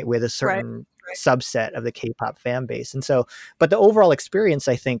resonate with a Right. certain subset of the K-pop fan base. And so, but the overall experience,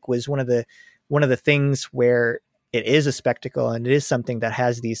 I think, was one of the things where it is a spectacle and it is something that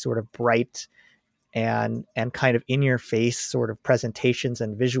has these sort of bright and kind of in your face sort of presentations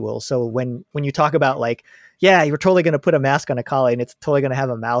and visuals. So when you talk about like, yeah, you're totally going to put a mask on Akali and it's totally going to have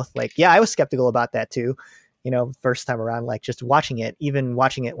a mouth. Like, yeah, I was skeptical about that too, first time around, like just watching it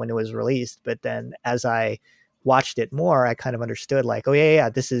when it was released. But then as I watched it more, I kind of understood like, oh yeah,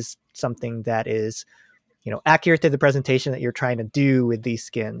 this is something that is, accurate to the presentation that you're trying to do with these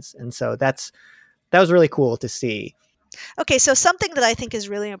skins. And so that was really cool to see. Okay, so something that I think is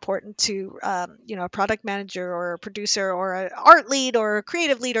really important to a product manager or a producer or an art lead or a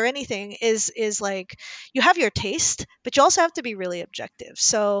creative lead or anything is like you have your taste, but you also have to be really objective.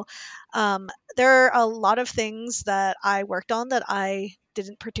 So there are a lot of things that I worked on that I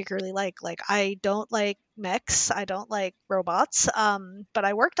didn't particularly like. Like I don't like mechs, I don't like robots, but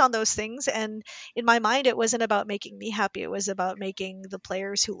I worked on those things, and in my mind, it wasn't about making me happy. It was about making the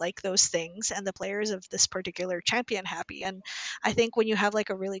players who like those things and the players of this particular champion happy. And I think when you have like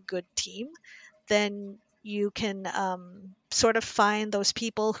a really good team, then you can sort of find those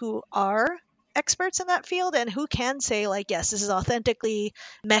people who are experts in that field and who can say like, yes, this is authentically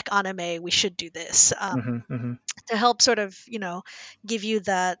mech anime, we should do this, Mm-hmm, mm-hmm. to help sort of give you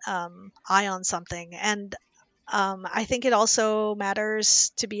that eye on something. And I think it also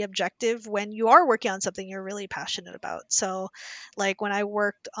matters to be objective when you are working on something you're really passionate about. So, like when I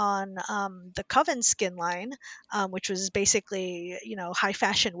worked on the Coven skin line, which was basically, high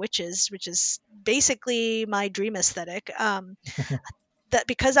fashion witches, which is basically my dream aesthetic. That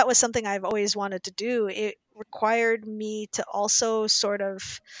because that was something I've always wanted to do, it required me to also sort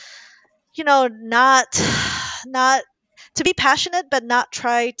of, not not to be passionate but not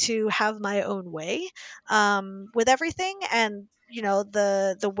try to have my own way with everything. And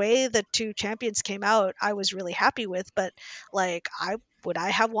the way the two champions came out, I was really happy with. But like, I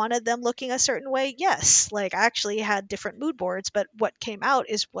have wanted them looking a certain way? Yes. Like I actually had different mood boards, but what came out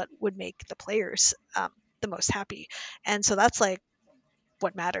is what would make the players the most happy. And so that's like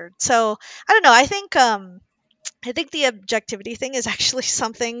what mattered. So I don't know, I think the objectivity thing is actually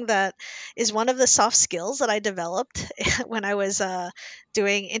something that is one of the soft skills that I developed when I was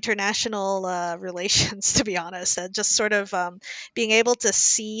doing international relations, to be honest. Just sort of being able to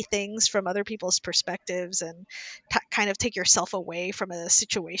see things from other people's perspectives and kind of take yourself away from a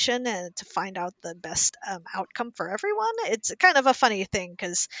situation and to find out the best outcome for everyone. It's kind of a funny thing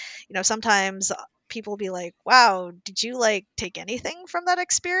because, sometimes people be like, wow, did you like take anything from that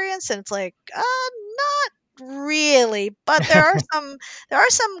experience? And it's like, not really, but there are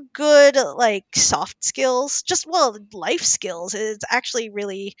some good like soft skills, just well, life skills. It's actually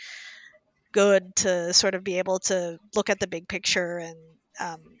really good to sort of be able to look at the big picture and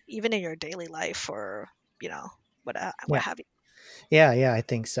even in your daily life or what Yeah. have you. Yeah, I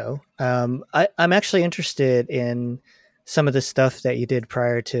think so. I'm actually interested in some of the stuff that you did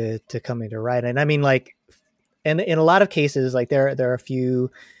prior to coming to Ride. And I mean, like, and in a lot of cases, like there are a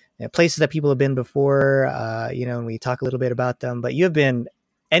few places that people have been before, and we talk a little bit about them, but you have been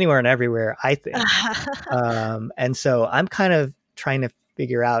anywhere and everywhere, I think. And so I'm kind of trying to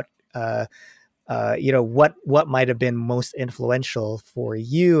figure out, what might have been most influential for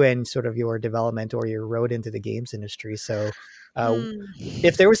you and sort of your development or your road into the games industry. So, Uh, Mm.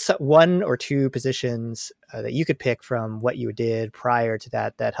 if there was one or two positions that you could pick from what you did prior to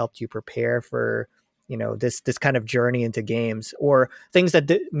that that helped you prepare for this kind of journey into games, or things that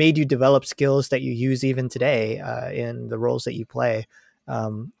made you develop skills that you use even today in the roles that you play,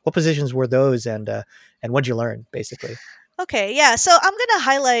 what positions were those, and what'd you learn basically? Okay, yeah. So I'm gonna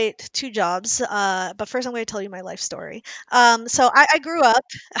highlight two jobs, but first I'm gonna tell you my life story. So I grew up,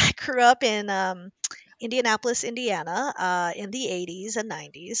 I grew up in Indianapolis, Indiana, in the 80s and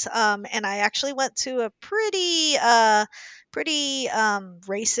 90s, and I actually went to a pretty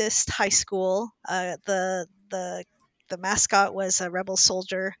racist high school. The mascot was a rebel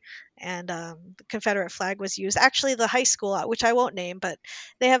soldier, and the Confederate flag was used. Actually, the high school, which I won't name, but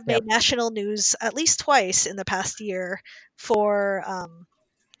they have Yeah, made national news at least twice in the past year for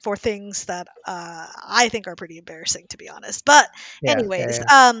things that I think are pretty embarrassing, to be honest. But yeah, yeah, anyways, yeah.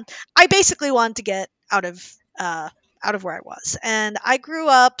 I basically wanted to get out of where I was, and I grew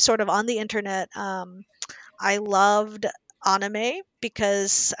up sort of on the internet. I loved anime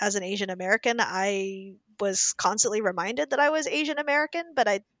because as an Asian American, I was constantly reminded that I was Asian American, but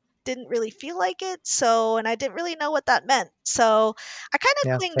I didn't really feel like it. So, and I didn't really know what that meant. So, I kind of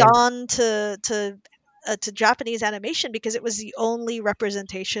Yeah, clinged same. on to Japanese animation because it was the only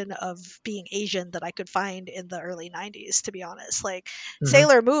representation of being Asian that I could find in the early 90s, to be honest. Like Hmm.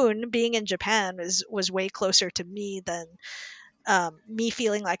 Sailor Moon being in Japan was way closer to me than me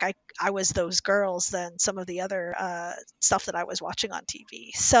feeling like I was those girls than some of the other stuff that I was watching on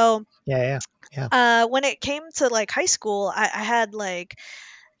TV. So Yeah, yeah, yeah. when it came to like high school, I had like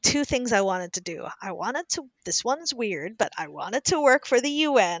two things I wanted to do. I wanted to, this one's weird, but I wanted to work for the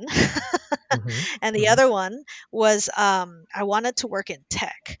UN. Hmm. And the Hmm. other one was I wanted to work in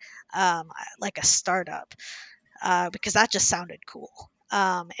tech, like a startup, because that just sounded cool.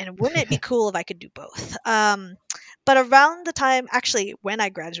 And wouldn't it be cool if I could do both? But around the time, actually, when I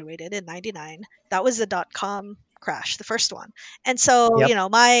graduated in '99, that was the dot com crash, the first one. And so, Yep.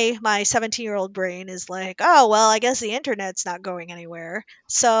 my 17-year-old brain is like, oh, well, I guess the internet's not going anywhere.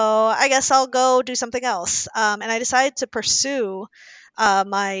 So I guess I'll go do something else. And I decided to pursue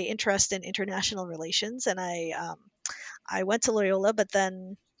my interest in international relations, and I went to Loyola, but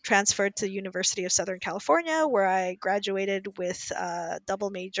then transferred to the University of Southern California, where I graduated with a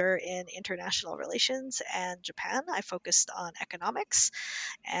double major in international relations and Japan. I focused on economics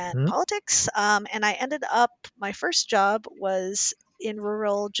and Hmm. politics, and I ended up. My first job was in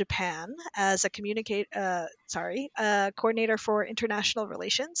rural Japan as a coordinator for international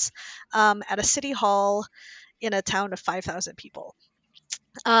relations at a city hall in a town of 5,000 people.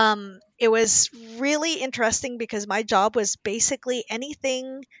 It was really interesting because my job was basically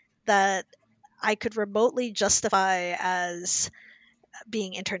anything that I could remotely justify as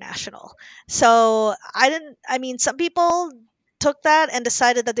being international. So I mean, some people took that and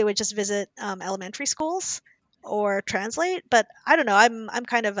decided that they would just visit elementary schools or translate, but I don't know. I'm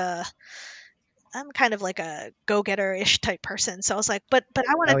kind of like a go-getter ish type person. So I was like, but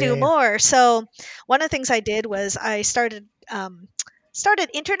I want to Oh yeah, do yeah. more. So one of the things I did was I started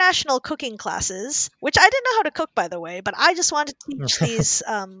international cooking classes, which I didn't know how to cook, by the way, but I just wanted to teach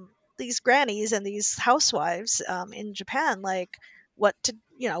these grannies and these housewives in Japan like what to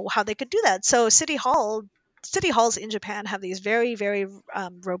how they could do that. So city halls in Japan have these very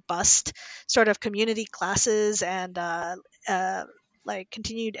robust sort of community classes and uh, like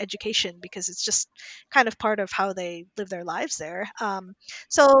continued education because it's just kind of part of how they live their lives there.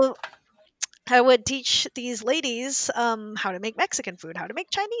 So I would teach these ladies how to make Mexican food, how to make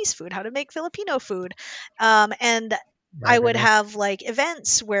Chinese food, how to make Filipino food. And I Right, right, would right. have like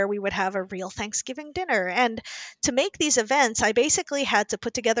events where we would have a real Thanksgiving dinner. And to make these events, I basically had to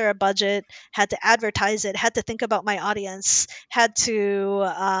put together a budget, had to advertise it, had to think about my audience, had to,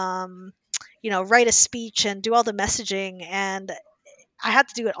 write a speech and do all the messaging. And I had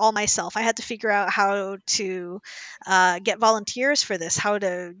to do it all myself. I had to figure out how to get volunteers for this, how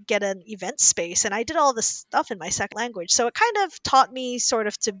to get an event space, and I did all this stuff in my second language. So it kind of taught me sort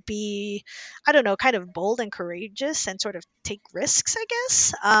of to be, I don't know, kind of bold and courageous and sort of take risks, I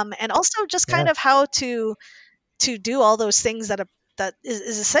guess, and also just kind Yeah, of how to do all those things that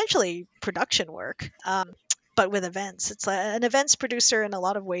is essentially production work. But with events, it's an events producer in a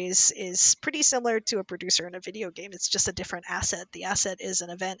lot of ways is pretty similar to a producer in a video game. It's just a different asset. The asset is an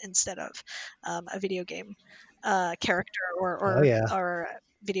event instead of a video game character oh yeah. or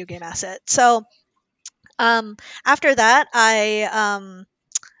video game asset. So um, after that, I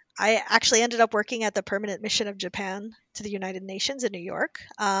actually ended up working at the Permanent Mission of Japan to the United Nations in New York.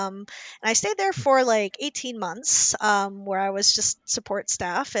 And I stayed there for like 18 months, where I was just support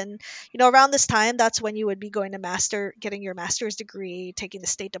staff. And, around this time, that's when you would be going to getting your master's degree, taking the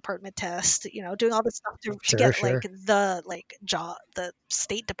State Department test, doing all this stuff to Sure, get like sure. the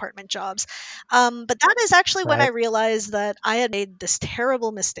State Department jobs. But that is actually when I Right. realized that I had made this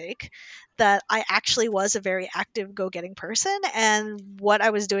terrible mistake, that I actually was a very active go-getting person, and what I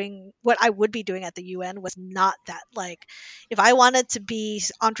would be doing at the UN was not that. Like, if I wanted to be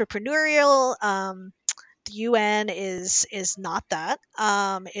entrepreneurial, the UN is not that.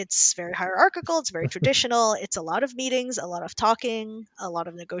 It's very hierarchical. It's very traditional. It's a lot of meetings, a lot of talking, a lot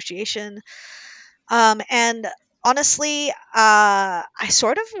of negotiation. And honestly, I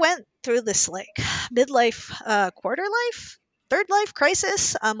sort of went through this like midlife, quarter life, third life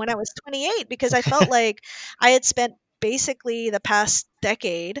crisis when I was 28, because I felt like I had spent basically the past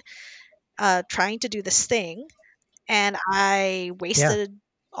decade trying to do this thing, and I Yeah. wasted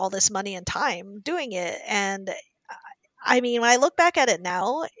all this money and time doing it. And I mean, when I look back at it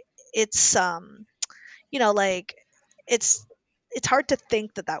now, it's like it's it's hard to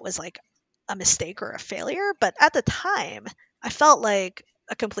think that that was like a mistake or a failure, but at the time I felt like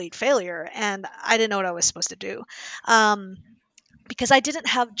a complete failure, and I didn't know what I was supposed to do. um, because I didn't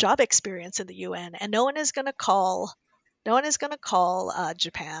have job experience in the UN, and no one is going to call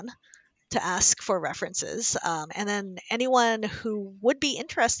Japan to ask for references. And then anyone who would be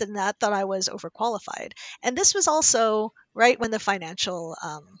interested in that thought I was overqualified. And this was also right when the financial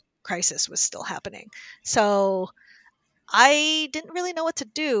crisis was still happening. So I didn't really know what to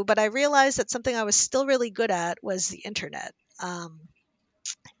do, but I realized that something I was still really good at was the internet.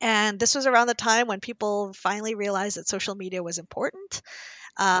 And this was around the time when people finally realized that social media was important,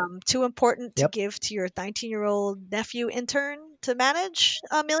 too important to Yep. give to your 19-year-old nephew intern to manage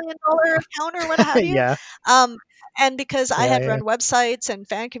 $1 million account or what have you. Yeah. Um, and because I Yeah. had Yeah. run websites and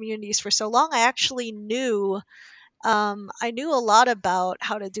fan communities for so long, I actually I knew a lot about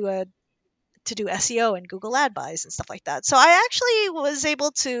how to do SEO and Google ad buys and stuff like that. So I actually was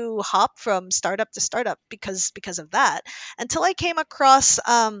able to hop from startup to startup because of that, until I came across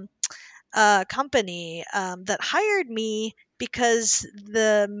a company that hired me because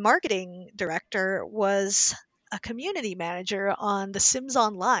the marketing director was a community manager on The Sims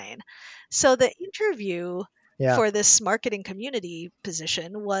Online. So the interview Yeah. for this marketing community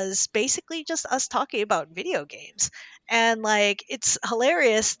position was basically just us talking about video games. And like, it's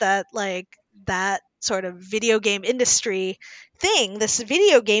hilarious that like that sort of video game industry thing, this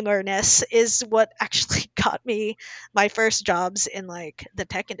video gamerness, is what actually got me my first jobs in like the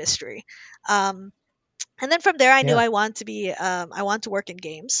tech industry. Um, and then from there, I knew Yeah. I want to work in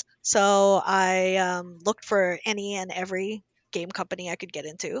games. So I looked for any and every game company I could get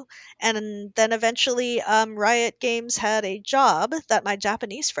into. And then eventually, Riot Games had a job that my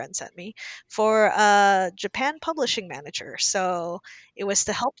Japanese friend sent me for a Japan publishing manager. So it was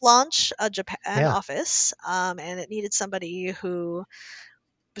to help launch a Japan Yeah. office, and it needed somebody who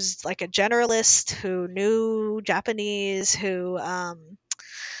was like a generalist, who knew Japanese, who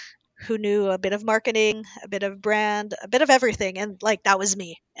knew a bit of marketing, a bit of brand, a bit of everything. And like, that was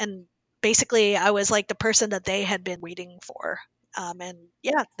me. And basically, I was like the person that they had been waiting for. And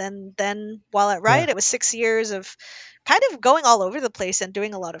yeah, then while at Yeah. Riot, it was 6 years of kind of going all over the place and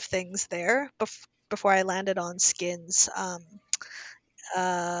doing a lot of things there before I landed on Skins.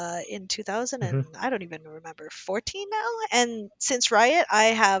 In 2000, Hmm. and I don't even remember, 14 now. And since Riot,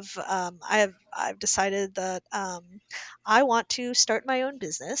 I've decided that I want to start my own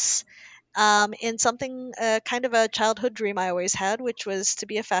business, in something, kind of a childhood dream I always had, which was to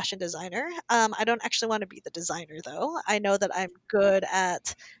be a fashion designer. I don't actually want to be the designer, though. I know that I'm good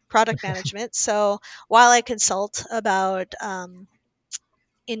at product management. So while I consult about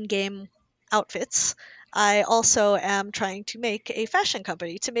in-game outfits, I also am trying to make a fashion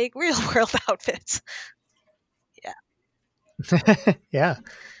company to make real-world outfits. Yeah. Yeah.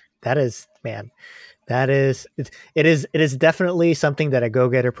 That is, man. That is it is definitely something that a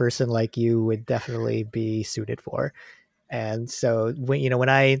go-getter person like you would definitely be suited for. And so when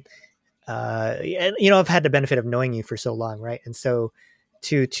I and I've had the benefit of knowing you for so long, right? And so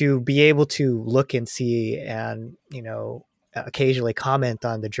to be able to look and see and occasionally comment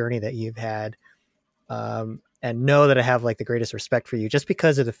on the journey that you've had, and know that I have like the greatest respect for you, just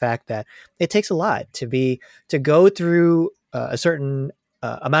because of the fact that it takes a lot to go through a certain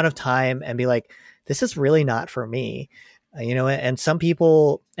amount of time and be like, this is really not for me. And some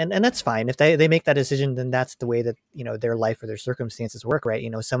people, and that's fine. If they make that decision, then that's the way that, their life or their circumstances work, right?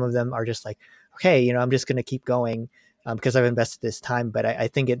 Some of them are just like, okay, I'm just going to keep going, because I've invested this time. But I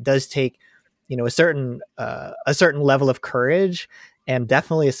think it does take, a certain level of courage and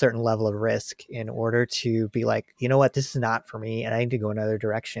definitely a certain level of risk in order to be like, you know what, this is not for me, and I need to go another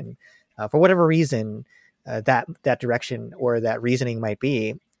direction for whatever reason that direction or that reasoning might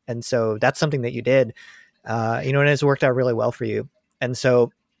be. And so that's something that you did, and it's worked out really well for you. And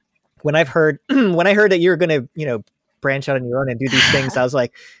so when I've heard when I heard that you're going to, branch out on your own and do these things, I was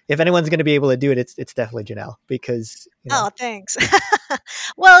like, if anyone's going to be able to do it, it's definitely Janelle, because Oh, thanks.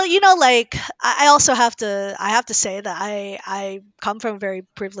 Well, like I also have to say that I come from a very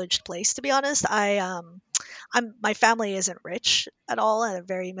privileged place, to be honest. My family isn't rich at all and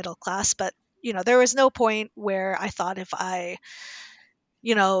very middle class, but there was no point where I thought if I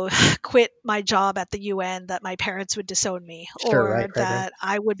quit my job at the UN that my parents would disown me sure, right, or right, right. that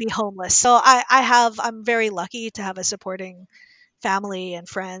I would be homeless. So I'm very lucky to have a supporting family and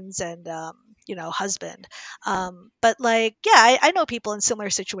friends and husband. But like, yeah, I know people in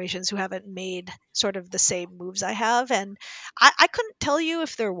similar situations who haven't made sort of the same moves I have, and I couldn't tell you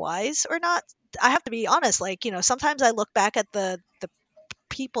if they're wise or not. I have to be honest. Like, sometimes I look back at the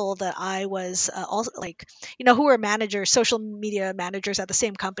people that I was also like, who were managers, social media managers at the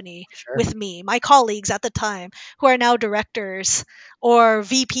same company Sure. with me, my colleagues at the time, who are now directors or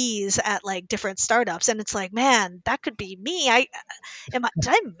VPs at like different startups. And it's like, man, that could be me. Did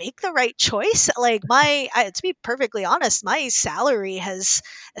I make the right choice? Like to be perfectly honest, my salary has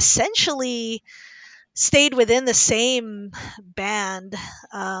essentially stayed within the same band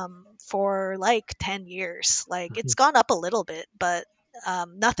for like 10 years. Like Mhm. it's gone up a little bit, but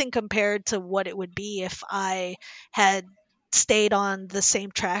nothing compared to what it would be if I had stayed on the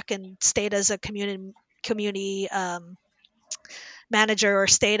same track and stayed as a community manager or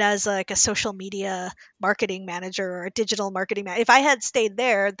stayed as like a social media marketing manager or a digital marketing manager. If I had stayed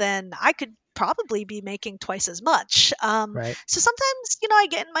there, then I could probably be making twice as much. Right. So sometimes, I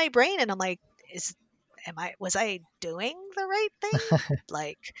get in my brain and I'm like, is was I doing the right thing?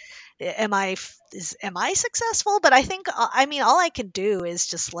 Like, am I successful? But I think, I mean, all I can do is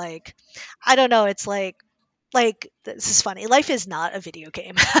just like, I don't know. It's like this is funny. Life is not a video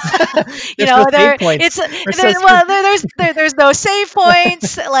game. There's no save There points. it's We're so there's no save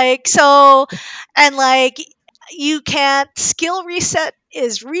points. Like so, and like you can't skill reset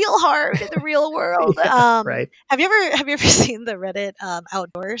is real hard in the real world. yeah, right. Have you ever seen the Reddit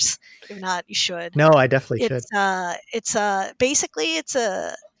Outdoors? If not, you should. No, I definitely should. It's basically it's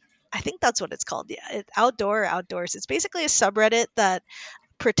a I think that's what it's called. Yeah, outdoors. It's basically a subreddit that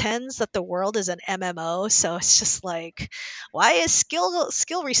pretends that the world is an MMO. So it's just like, why is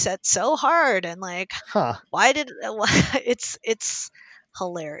skill reset so hard? And like, Huh. why did it's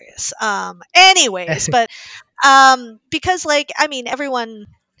hilarious. Anyways, but because like I mean everyone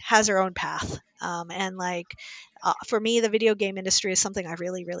has their own path. And like for me, the video game industry is something I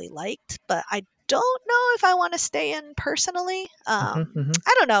really really liked, but I don't know if I want to stay in personally. Hmm, hmm.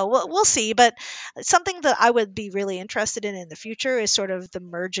 I don't know. We'll see. But something that I would be really interested in the future is sort of the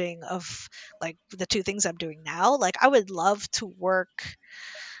merging of like the two things I'm doing now. Like I would love to work.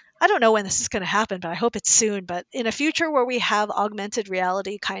 I don't know when this is going to happen, but I hope it's soon. But in a future where we have augmented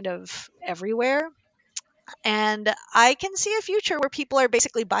reality kind of everywhere, and I can see a future where people are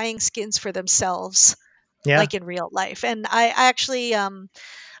basically buying skins for themselves, Yeah. like in real life. And I actually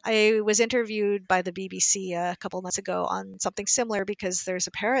I was interviewed by the BBC a couple months ago on something similar because there's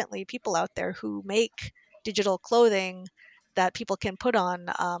apparently people out there who make digital clothing that people can put on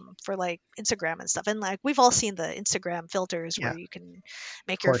for like Instagram and stuff. And like we've all seen the Instagram filters where Yeah. you can Of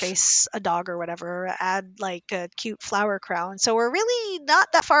make your course. face a dog or whatever, or add like a cute flower crown. So we're really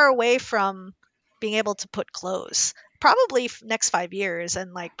not that far away from being able to put clothes. Probably next 5 years.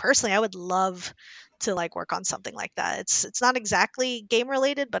 And like personally, I would love to like work on something like that. It's not exactly game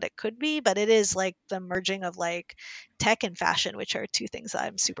related, but it could be. But it is like the merging of like tech and fashion, which are two things that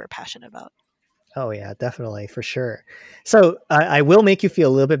I'm super passionate about. Oh yeah, definitely for sure. So I will make you feel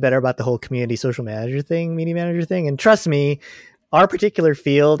a little bit better about the whole community social manager thing, media manager thing, and trust me, our particular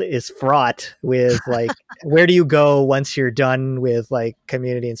field is fraught with like, where do you go once you're done with like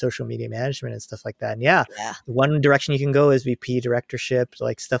community and social media management and stuff like that? And yeah, Yeah. one direction you can go is VP directorship,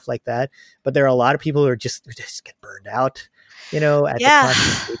 like stuff like that. But there are a lot of people who just get burned out, at the Yeah.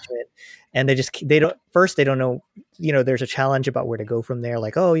 constant engagement. And they don't know, there's a challenge about where to go from there.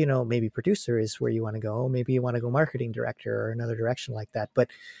 Like, oh, maybe producer is where you want to go. Maybe you want to go marketing director or another direction like that. But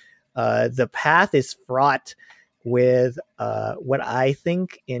the path is fraught with what I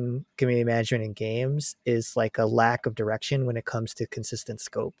think in community management and games is like a lack of direction when it comes to consistent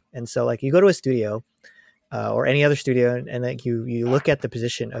scope. And so like you go to a studio or any other studio, and like you look at the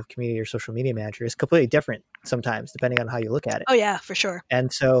position of community or social media manager is completely different sometimes depending on how you look at it. Oh yeah, for sure.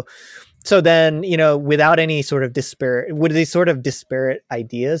 And so then, without any sort of disparate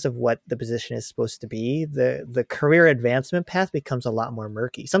ideas of what the position is supposed to be, the career advancement path becomes a lot more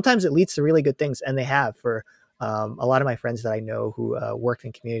murky. Sometimes it leads to really good things, and they have for a lot of my friends that I know who worked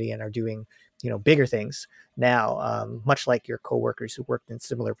in community and are doing bigger things now, much like your coworkers who worked in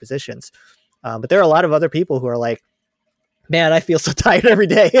similar positions. But there are a lot of other people who are like, man, I feel so tired every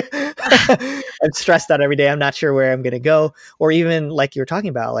day. I'm stressed out every day. I'm not sure where I'm going to go. Or even like you were talking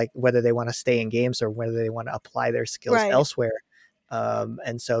about, like whether they want to stay in games or whether they want to apply their skills Right. elsewhere.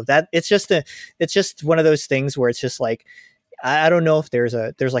 And so that it's just one of those things where it's just like, I don't know if there's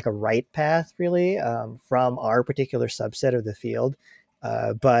like a right path really, from our particular subset of the field.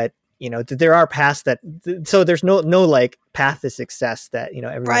 But there are paths so there's no like path to success that,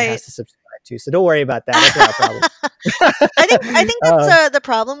 everyone Right. has to subscribe to. So don't worry about that. That's not a problem. I think that's the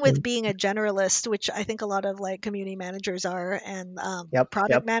problem with being a generalist, which I think a lot of like community managers are, and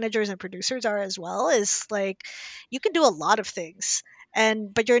product managers and producers are as well. Is like you can do a lot of things,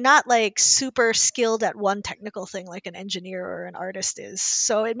 but you're not like super skilled at one technical thing like an engineer or an artist is.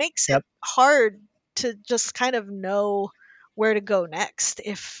 So it makes it hard to just kind of know where to go next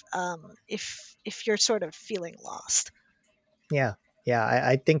if you're sort of feeling lost. Yeah.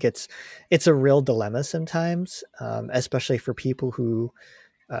 I think it's a real dilemma sometimes, especially for people who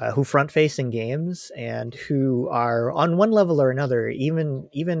front face in games and who are on one level or another, even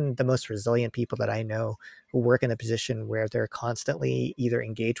the most resilient people that I know who work in a position where they're constantly either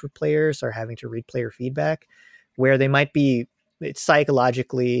engaged with players or having to read player feedback, where they might be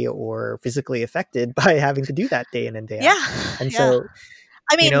psychologically or physically affected by having to do that day in and day out. And so,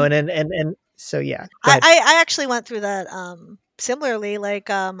 I mean, and so, yeah. I actually went through that similarly. Like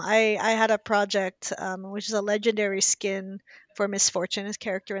I had a project which is a legendary skin for Misfortune, his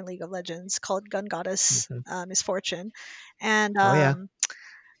character in League of Legends, called Gun Goddess Misfortune, and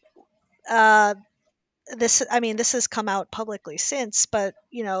this has come out publicly since, but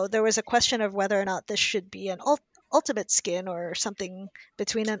there was a question of whether or not this should be an ultimate skin or something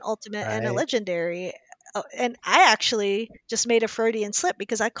between an ultimate and a legendary. And I actually just made a Freudian slip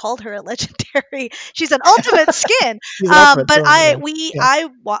because I called her a legendary. She's an ultimate skin. But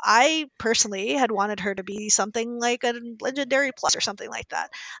I personally had wanted her to be something like a legendary plus or something like that.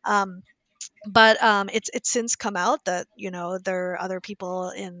 But it's since come out that there are other people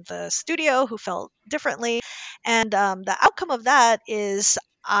in the studio who felt differently, and the outcome of that is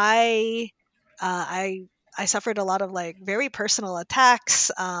uh, I I suffered a lot of like very personal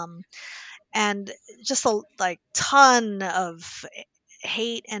attacks, and just a like ton of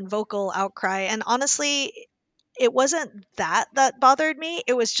hate and vocal outcry. And honestly, it wasn't that bothered me.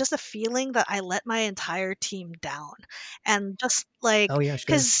 It was just a feeling that I let my entire team down. And just like,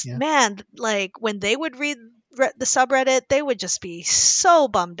 because man, like when they would read the subreddit, they would just be so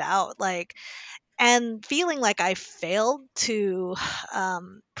bummed out. Like, and feeling like I failed to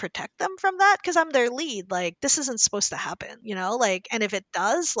protect them from that because I'm their lead. Like this isn't supposed to happen, Like, and if it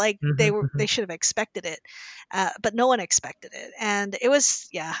does, like they should have expected it, but no one expected it, and it was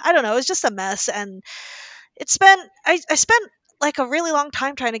I don't know, it was just a mess, and I spent like a really long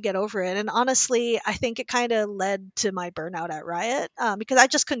time trying to get over it, and honestly, I think it kind of led to my burnout at Riot, because I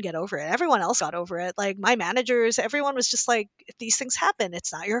just couldn't get over it. Everyone else got over it, like my managers, everyone was just like, if these things happen,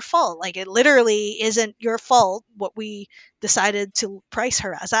 it's not your fault. Like it literally isn't your fault what we decided to price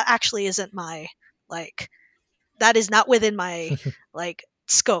her as. That actually isn't my like that is not within my like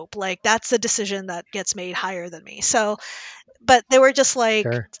scope. Like that's a decision that gets made higher than me. So but they were just like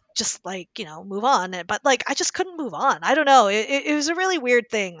move on, but like I just couldn't move on. I don't know, it was a really weird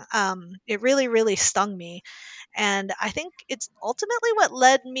thing. It really stung me, and I think it's ultimately what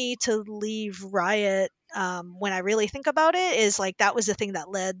led me to leave Riot. When I really think about it, is like that was the thing that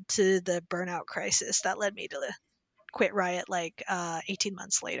led to the burnout crisis that led me to quit Riot like 18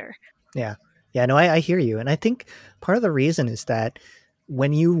 months later. No, I hear you, and I think part of the reason is that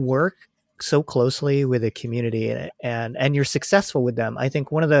when you work so closely with a community and you're successful with them, I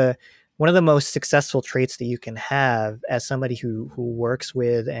think one of the most successful traits that you can have as somebody who works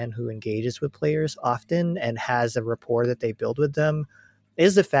with and who engages with players often and has a rapport that they build with them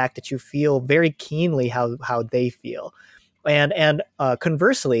is the fact that you feel very keenly how they feel. And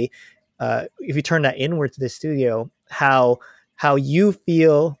conversely, if you turn that inward to the studio, how you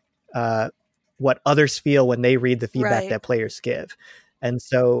feel, what others feel when they read the feedback that players give. And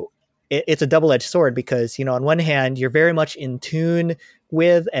so it's a double-edged sword because, on one hand, you're very much in tune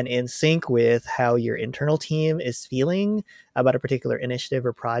with and in sync with how your internal team is feeling about a particular initiative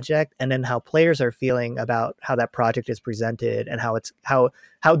or project, and then how players are feeling about how that project is presented and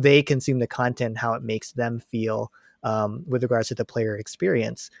how they consume the content, how it makes them feel, with regards to the player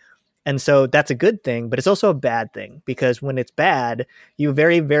experience. And so that's a good thing, but it's also a bad thing because when it's bad, you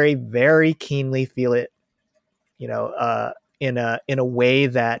very, very, very keenly feel it, in a way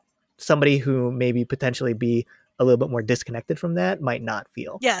that somebody who maybe potentially be a little bit more disconnected from that might not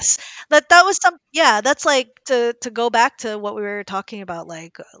feel. Yes, that was some. Yeah, that's like to go back to what we were talking about,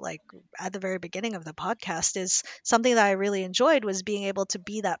 like at the very beginning of the podcast, is something that I really enjoyed was being able to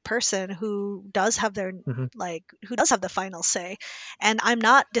be that person who does have their Hmm. like who does have the final say, and I'm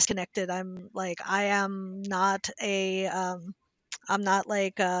not disconnected. I am not a I'm not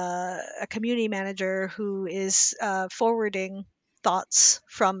like a community manager who is forwarding thoughts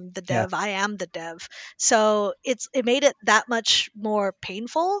from the Yeah. dev. I am the dev. So it made it that much more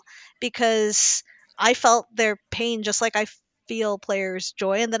painful because I felt their pain just like I feel players'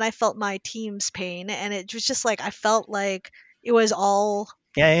 joy, and then I felt my team's pain, and it was just like I felt like it was all,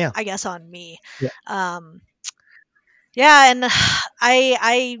 Yeah. Yeah. I guess, on me. Yeah. Um, yeah, and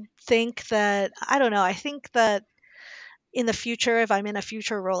I think that I don't know. I think that in the future, if I'm in a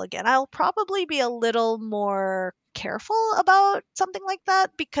future role again, I'll probably be a little more careful about something like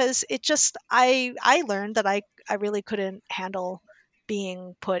that because it just I learned that I really couldn't handle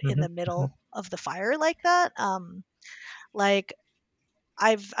being put in Hmm. the Hmm. middle of the fire like that. Like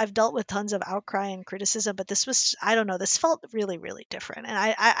I've dealt with tons of outcry and criticism, but this was, I don't know, this felt really really different, and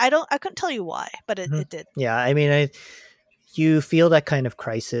I couldn't tell you why, but Hmm. it did. Yeah. I mean, you feel that kind of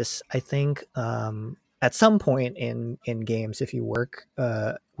crisis, I think, at some point in games if you work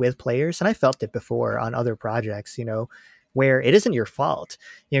with players, and I felt it before on other projects, where it isn't your fault.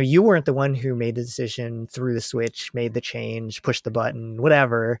 You weren't the one who made the decision, threw the switch, made the change, pushed the button,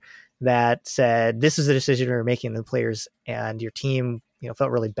 whatever, that said this is a decision we're making. The players and your team,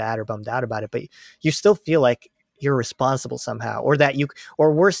 felt really bad or bummed out about it, but you still feel like you're responsible somehow, or that you,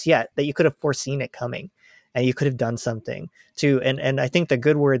 or worse yet, that you could have foreseen it coming and you could have done something to. And I think the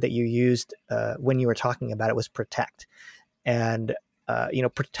good word that you used when you were talking about it was protect. And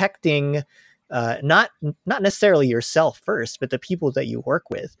protecting, not necessarily yourself first, but the people that you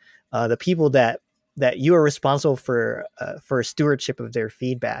work with, the people that you are responsible for stewardship of their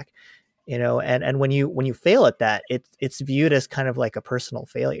feedback. And when you fail at that, it's viewed as kind of like a personal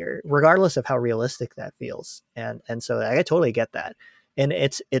failure, regardless of how realistic that feels. And so I totally get that. And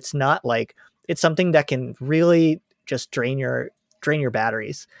it's not like, it's something that can really just drain your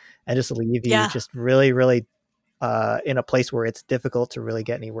batteries and just leave you Yeah, just really, really in a place where it's difficult to really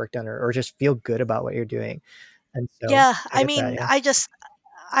get any work done, or just feel good about what you're doing. And so yeah. I I get that. mean,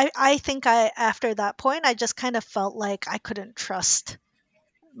 Yeah. I think I after that point I just kind of felt like I couldn't trust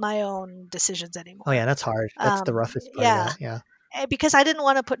my own decisions Oh yeah, anymore. that's hard. That's the roughest part of Yeah, that. Yeah. because I didn't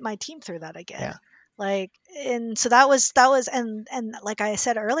want to put my team through that Yeah. again. Like, and so that was, and like I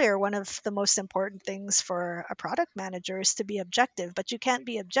said earlier, one of the most important things for a product manager is to be objective. But you can't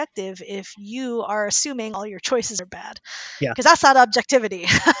be objective if you are assuming all your choices are bad, Yeah. because that's not objectivity.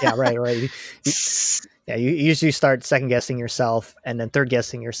 Yeah. Right. Right. You, yeah, you usually start second guessing yourself and then third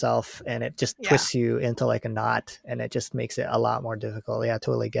guessing yourself, and it just Yeah, twists you into like a knot, and it just makes it a lot more difficult. Yeah, I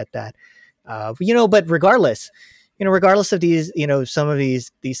totally get that. But regardless of these, some of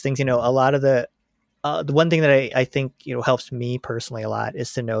these things, a lot of the one thing that I think helps me personally a lot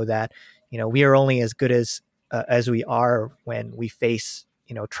is to know that we are only as good as we are when we face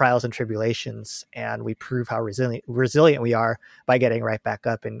trials and tribulations, and we prove how resilient we are by getting right back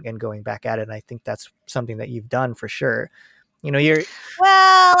up and going back at it. And I think that's something that you've done for sure. You're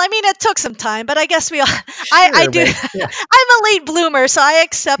well, I mean, it took some time, but I guess we all, I sure, do, but yeah, I'm a late bloomer, so I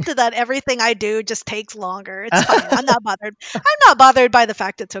accepted that everything I do just takes longer. It's fine. I'm not bothered. I'm not bothered by the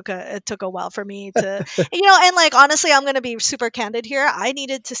fact it took a while for me to, and like, honestly, I'm going to be super candid here. I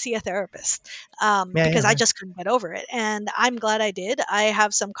needed to see a therapist, yeah, yeah, because I right. just couldn't get over it. And I'm glad I did. I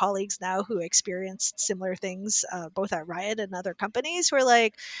have some colleagues now who experienced similar things, both at Riot and other companies, who are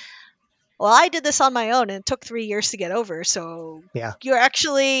like, well, I did this on my own and it took 3 years to get over. So Yeah, you're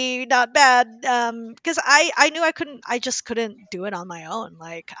actually not bad. Because I knew I just couldn't do it on my own.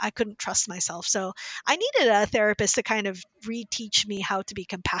 Like, I couldn't trust myself. So I needed a therapist to kind of reteach me how to be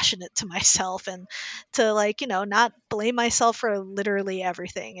compassionate to myself and to, like, not blame myself for literally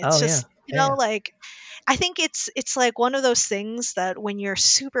everything. It's oh yeah, just, yeah, yeah, like, I think it's like one of those things that when you're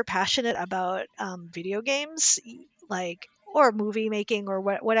super passionate about video games, like, or movie making, or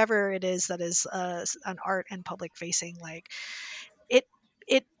whatever it is that is an art and public facing, like, it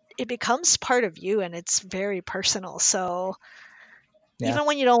it it becomes part of you, and it's very personal. So Yeah. even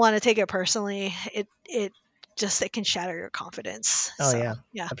when you don't want to take it personally, it can shatter your confidence. Oh So yeah,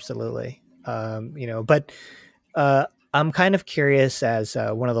 yeah. absolutely. But uh, I'm kind of curious, as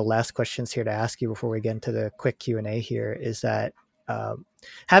one of the last questions here to ask you before we get into the quick Q&A here, is that um,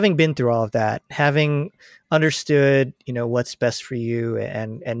 having been through all of that, having understood, what's best for you,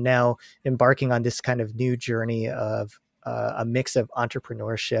 and now embarking on this kind of new journey of a mix of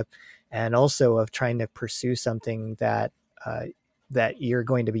entrepreneurship and also of trying to pursue something uh, that you're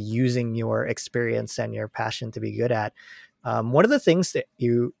going to be using your experience and your passion to be good at. What are the things that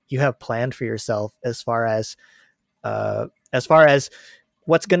you have planned for yourself as far as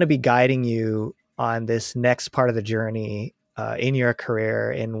what's going to be guiding you on this next part of the journey in your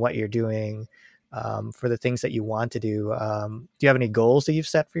career, in what you're doing, for the things that you want to do? Do you have any goals that you've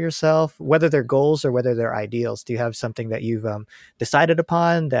set for yourself, whether they're goals or whether they're ideals? Do you have something that you've decided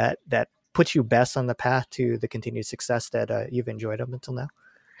upon that puts you best on the path to the continued success that you've enjoyed up until now?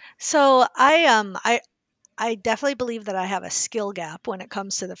 So I definitely believe that I have a skill gap when it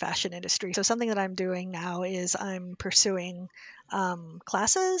comes to the fashion industry. So something that I'm doing now is I'm pursuing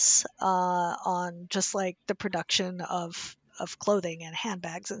classes on just like the production of clothing and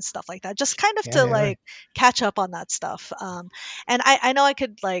handbags and stuff like that. Just kind of Yeah, to yeah, right. like catch up on that stuff. And I know I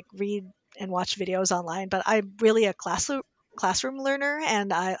could like read and watch videos online, but I'm really a classroom learner,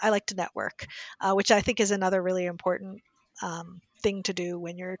 and I like to network, which I think is another really important thing to do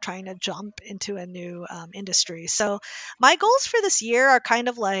when you're trying to jump into a new industry. So my goals for this year are kind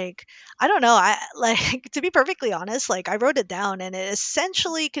of like, I don't know, I like to be perfectly honest, like I wrote it down, and it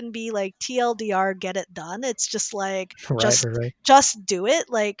essentially can be like TLDR, get it done. It's just like Right, right, right. just do it.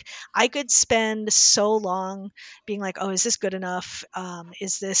 Like I could spend so long being like, oh, is this good enough?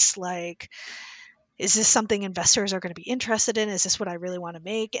 Is this something investors are going to be interested in? Is this what I really want to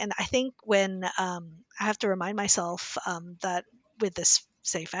make? And I think when I have to remind myself that with this,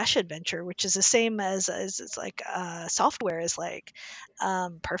 say, fashion venture, which is the same as it's like software is like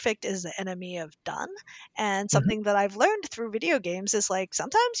perfect is the enemy of done. And Mhm. something that I've learned through video games is like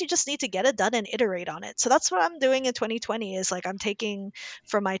sometimes you just need to get it done and iterate on it. So that's what I'm doing in 2020 is like I'm taking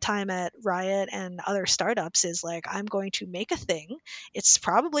from my time at Riot and other startups is like I'm going to make a thing. It's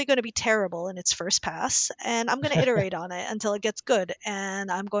probably going to be terrible in its first pass, and I'm going to iterate on it until it gets good.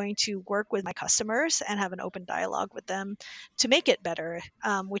 And I'm going to work with my customers and have an open dialogue with them to make it better,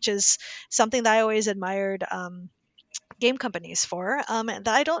 which is something that I always admired game companies for. And that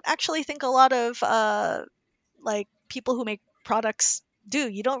I don't actually think a lot of like people who make products do.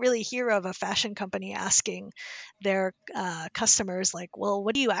 You don't really hear of a fashion company asking their customers like, well,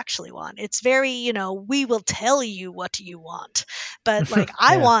 what do you actually want? It's very, we will tell you what you want, but like Yeah.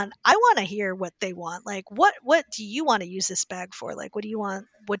 I want to hear what they want. Like what do you want to use this bag for? Like what do you want,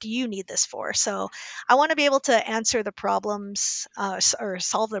 what do you need this for? So I want to be able to answer the problems or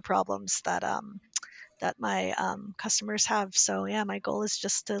solve the problems that my customers have. So yeah, my goal is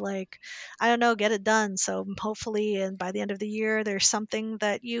just to like, I don't know, get it done. So hopefully, and by the end of the year, there's something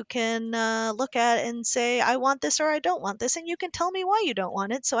that you can look at and say, I want this or I don't want this, and you can tell me why you don't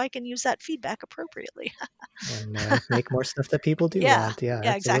want it, so I can use that feedback appropriately. And make more stuff that people do Yeah, want. Yeah,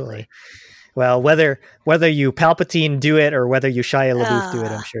 yeah, absolutely. exactly. Well, whether you Palpatine do it or whether you Shia LaBeouf do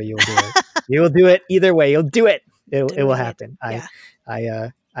it, Uh, I'm sure you will do it. You will do it either way. You'll do it. It will doing it. happen. Yeah.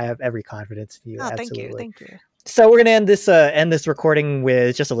 I have every confidence in you. Oh, thank you, Absolutely. thank you. So we're gonna end this recording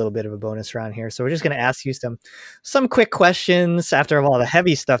with just a little bit of a bonus round here. So we're just gonna ask you some quick questions after all the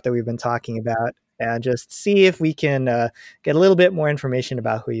heavy stuff that we've been talking about, and just see if we can get a little bit more information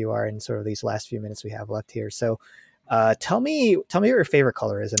about who you are in sort of these last few minutes we have left here. So tell me what your favorite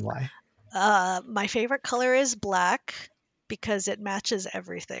color is and why. My favorite color is black because it matches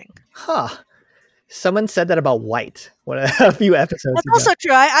everything. Huh. Someone said that about white a few episodes That's ago. also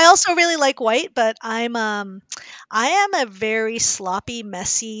true. I also really like white, but I am a very sloppy,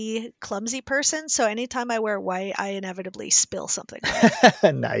 messy, clumsy person. So anytime I wear white, I inevitably spill something on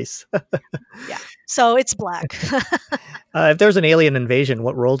it. Nice. Yeah. So it's black. If there's an alien invasion,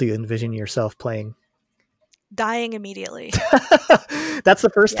 what role do you envision yourself playing? Dying immediately. That's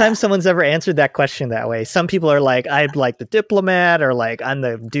the first time Yeah. someone's ever answered that question that way. Some people are like, I'd like the diplomat, or like, I'm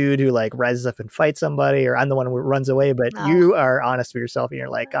the dude who like rises up and fights somebody, or I'm the one who runs away. But No. you are honest with yourself and you're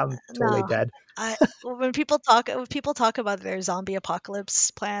like, I'm totally No. dead. When people talk about their zombie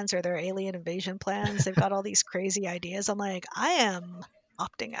apocalypse plans or their alien invasion plans, they've got all these crazy ideas. I'm like, I am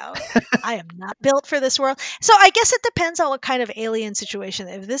opting out. I am not built for this world. So I guess it depends on what kind of alien situation.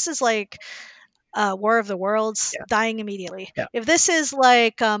 If this is like War of the Worlds, Yeah. dying immediately. Yeah. If this is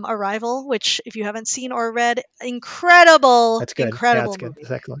like Arrival, which if you haven't seen or read, incredible, That's good. Yeah, incredible that's good. movie.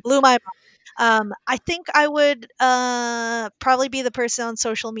 That's excellent. Blew my mind. I think I would probably be the person on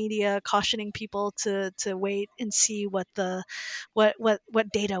social media cautioning people to wait and see what the what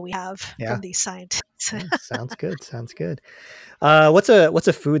data we have Yeah. from these scientists. Yeah, sounds good. Sounds good. What's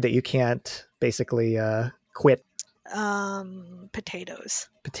a food that you can't basically quit? Potatoes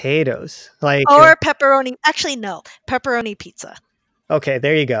Potatoes. Like or pepperoni. Actually, no, pepperoni pizza. okay,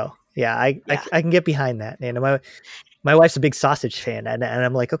 there you go. Yeah, Yeah. I can get behind that. And my wife's a big sausage fan, and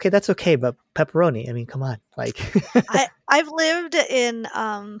I'm like, okay, that's okay, but pepperoni. I mean, come on, like. I've lived in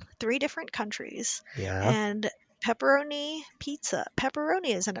 3 different countries, Yeah. and pepperoni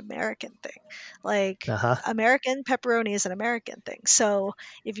is an American thing. Like Uh-huh. American pepperoni is an American thing. So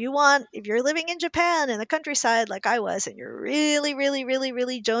if you're living in Japan in the countryside like I was, and you're really, really, really,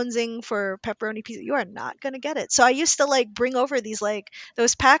 really jonesing for pepperoni pizza, you are not gonna get it. So I used to like bring over these like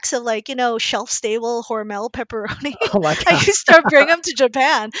those packs of like shelf stable Hormel pepperoni. Oh my I god. used to bring them to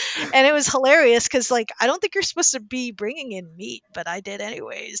Japan, and it was hilarious because like I don't think you're supposed to be bringing in meat, but I did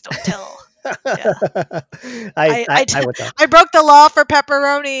anyways. Don't tell. Yeah, I would tell. I broke the law for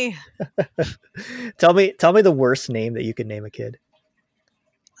pepperoni. Tell me the worst name that you could name a kid.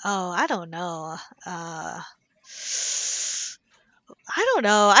 Oh, I don't know. I don't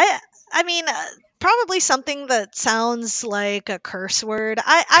know. I mean, probably something that sounds like a curse word.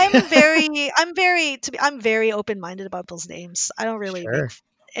 I'm very open minded about people's names. I don't really make. Sure.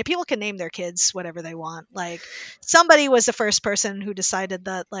 People can name their kids whatever they want. Like somebody was the first person who decided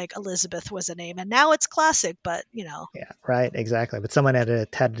that like Elizabeth was a name, and now it's classic. But Yeah, right, exactly. But someone had to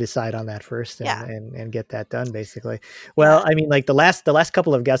decide on that first yeah, and get that done, basically. yeah. Well, I mean, like the last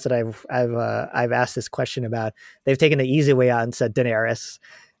couple of guests that I've asked this question about, they've taken the easy way out and said Daenerys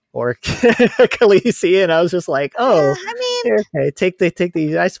or Khaleesi, and I was just like, oh, I mean, okay, take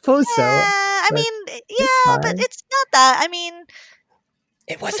the. I suppose so, but it's yeah, but fine. it's not that. I mean,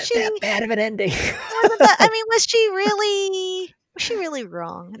 It was wasn't that she? bad of an ending. Wasn't that? I mean, was she really? Was she really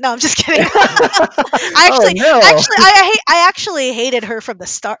wrong? No, I'm just kidding. I Oh no. I actually hated her from the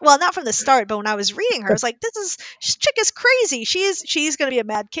start. Well, not from the start, but when I was reading her, I was like, this chick is crazy. She's going to be a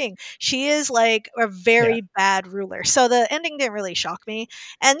mad king. She is like a Yeah, very bad ruler. So the ending didn't really shock me.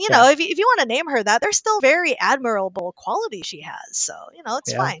 And yeah, if you want to name her that, there's still very admirable qualities she has. So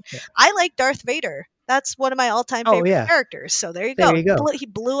it's yeah, fine. yeah. I like Darth Vader. That's one of my all-time Oh favorite yeah. characters. So there you There go. you go. He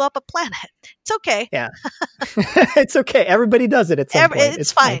blew up a planet. It's okay. Yeah. It's okay. Everybody does it at some point. It's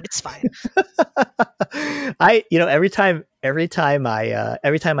It's fine. fine. It's fine. Every time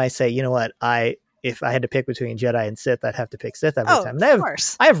I say, you know what, if I had to pick between Jedi and Sith, I'd have to pick Sith every Oh, time. And of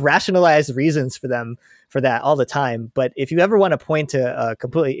course. I have rationalized reasons for that all the time. But if you ever want to point to a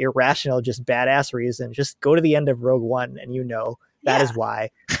completely irrational, just badass reason, just go to the end of Rogue One, and that is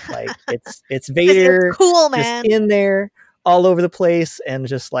why. Like it's Vader, it's cool, just man. in there all over the place and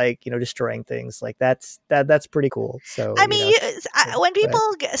just like destroying things. Like that's pretty cool. So I mean, when go ahead.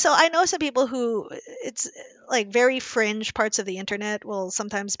 people so I know some people who it's like very fringe parts of the internet will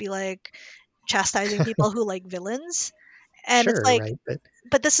sometimes be like chastising people who like villains, and it's Sure, like, right,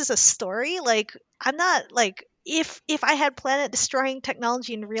 but this is a story. Like I'm not like if I had planet destroying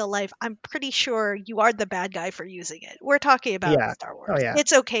technology in real life, I'm pretty sure you are the bad guy for using it. We're talking about yeah. Star Wars. Oh yeah.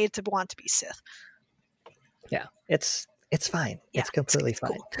 It's okay to want to be Sith. Yeah, it's fine. Yeah, It's completely it's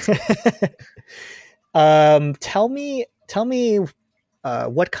fine. cool. Tell me,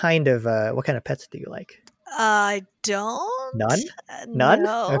 what kind of pets do you like? I don't. None? None?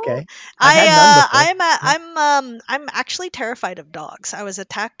 No. Okay. I've had none before. Yeah. I'm actually terrified of dogs. I was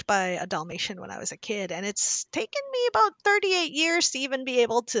attacked by a Dalmatian when I was a kid, and it's taken me about 38 years to even be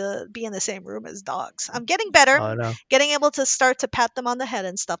able to be in the same room as dogs. I'm getting better, Oh no. getting able to start to pat them on the head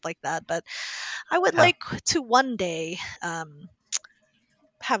and stuff like that, but I would Yeah. like to one day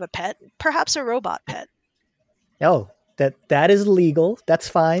have a pet, perhaps a robot pet. Oh, that is legal. That's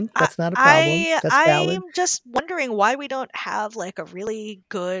fine. That's not a problem. That's valid. I'm just wondering why we don't have like a really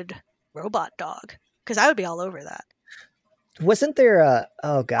good robot dog, because I would be all over that. Wasn't there a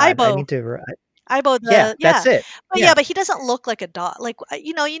oh god, I Aibo. need to Aibo, yeah, that's it. but he doesn't look like a dog. Like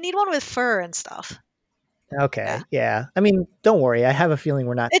you need one with fur and stuff. Okay. Yeah. I mean, don't worry. I have a feeling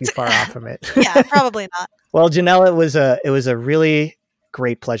we're not too far off from it. Yeah, probably not. Well, Janelle, it was a really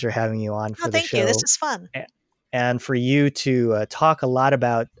great pleasure having you on for the thank show. you. This is fun. And for you to talk a lot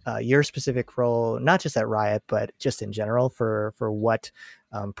about your specific role, not just at Riot, but just in general for what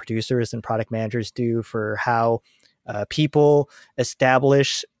producers and product managers do, for how people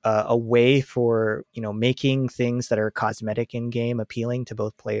establish a way for making things that are cosmetic in game appealing to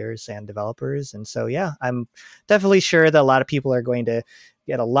both players and developers. And so yeah, I'm definitely sure that a lot of people are going to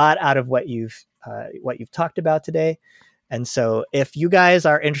get a lot out of what you've talked about today. And so if you guys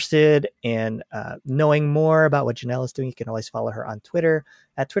are interested in knowing more about what Janelle is doing, you can always follow her on Twitter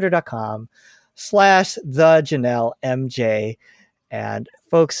at twitter.com/thejanellemj. And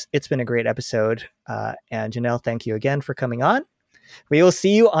folks, it's been a great episode. And Janelle, thank you again for coming on. We will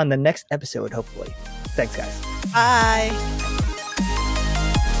see you on the next episode, hopefully. Thanks, guys. Bye.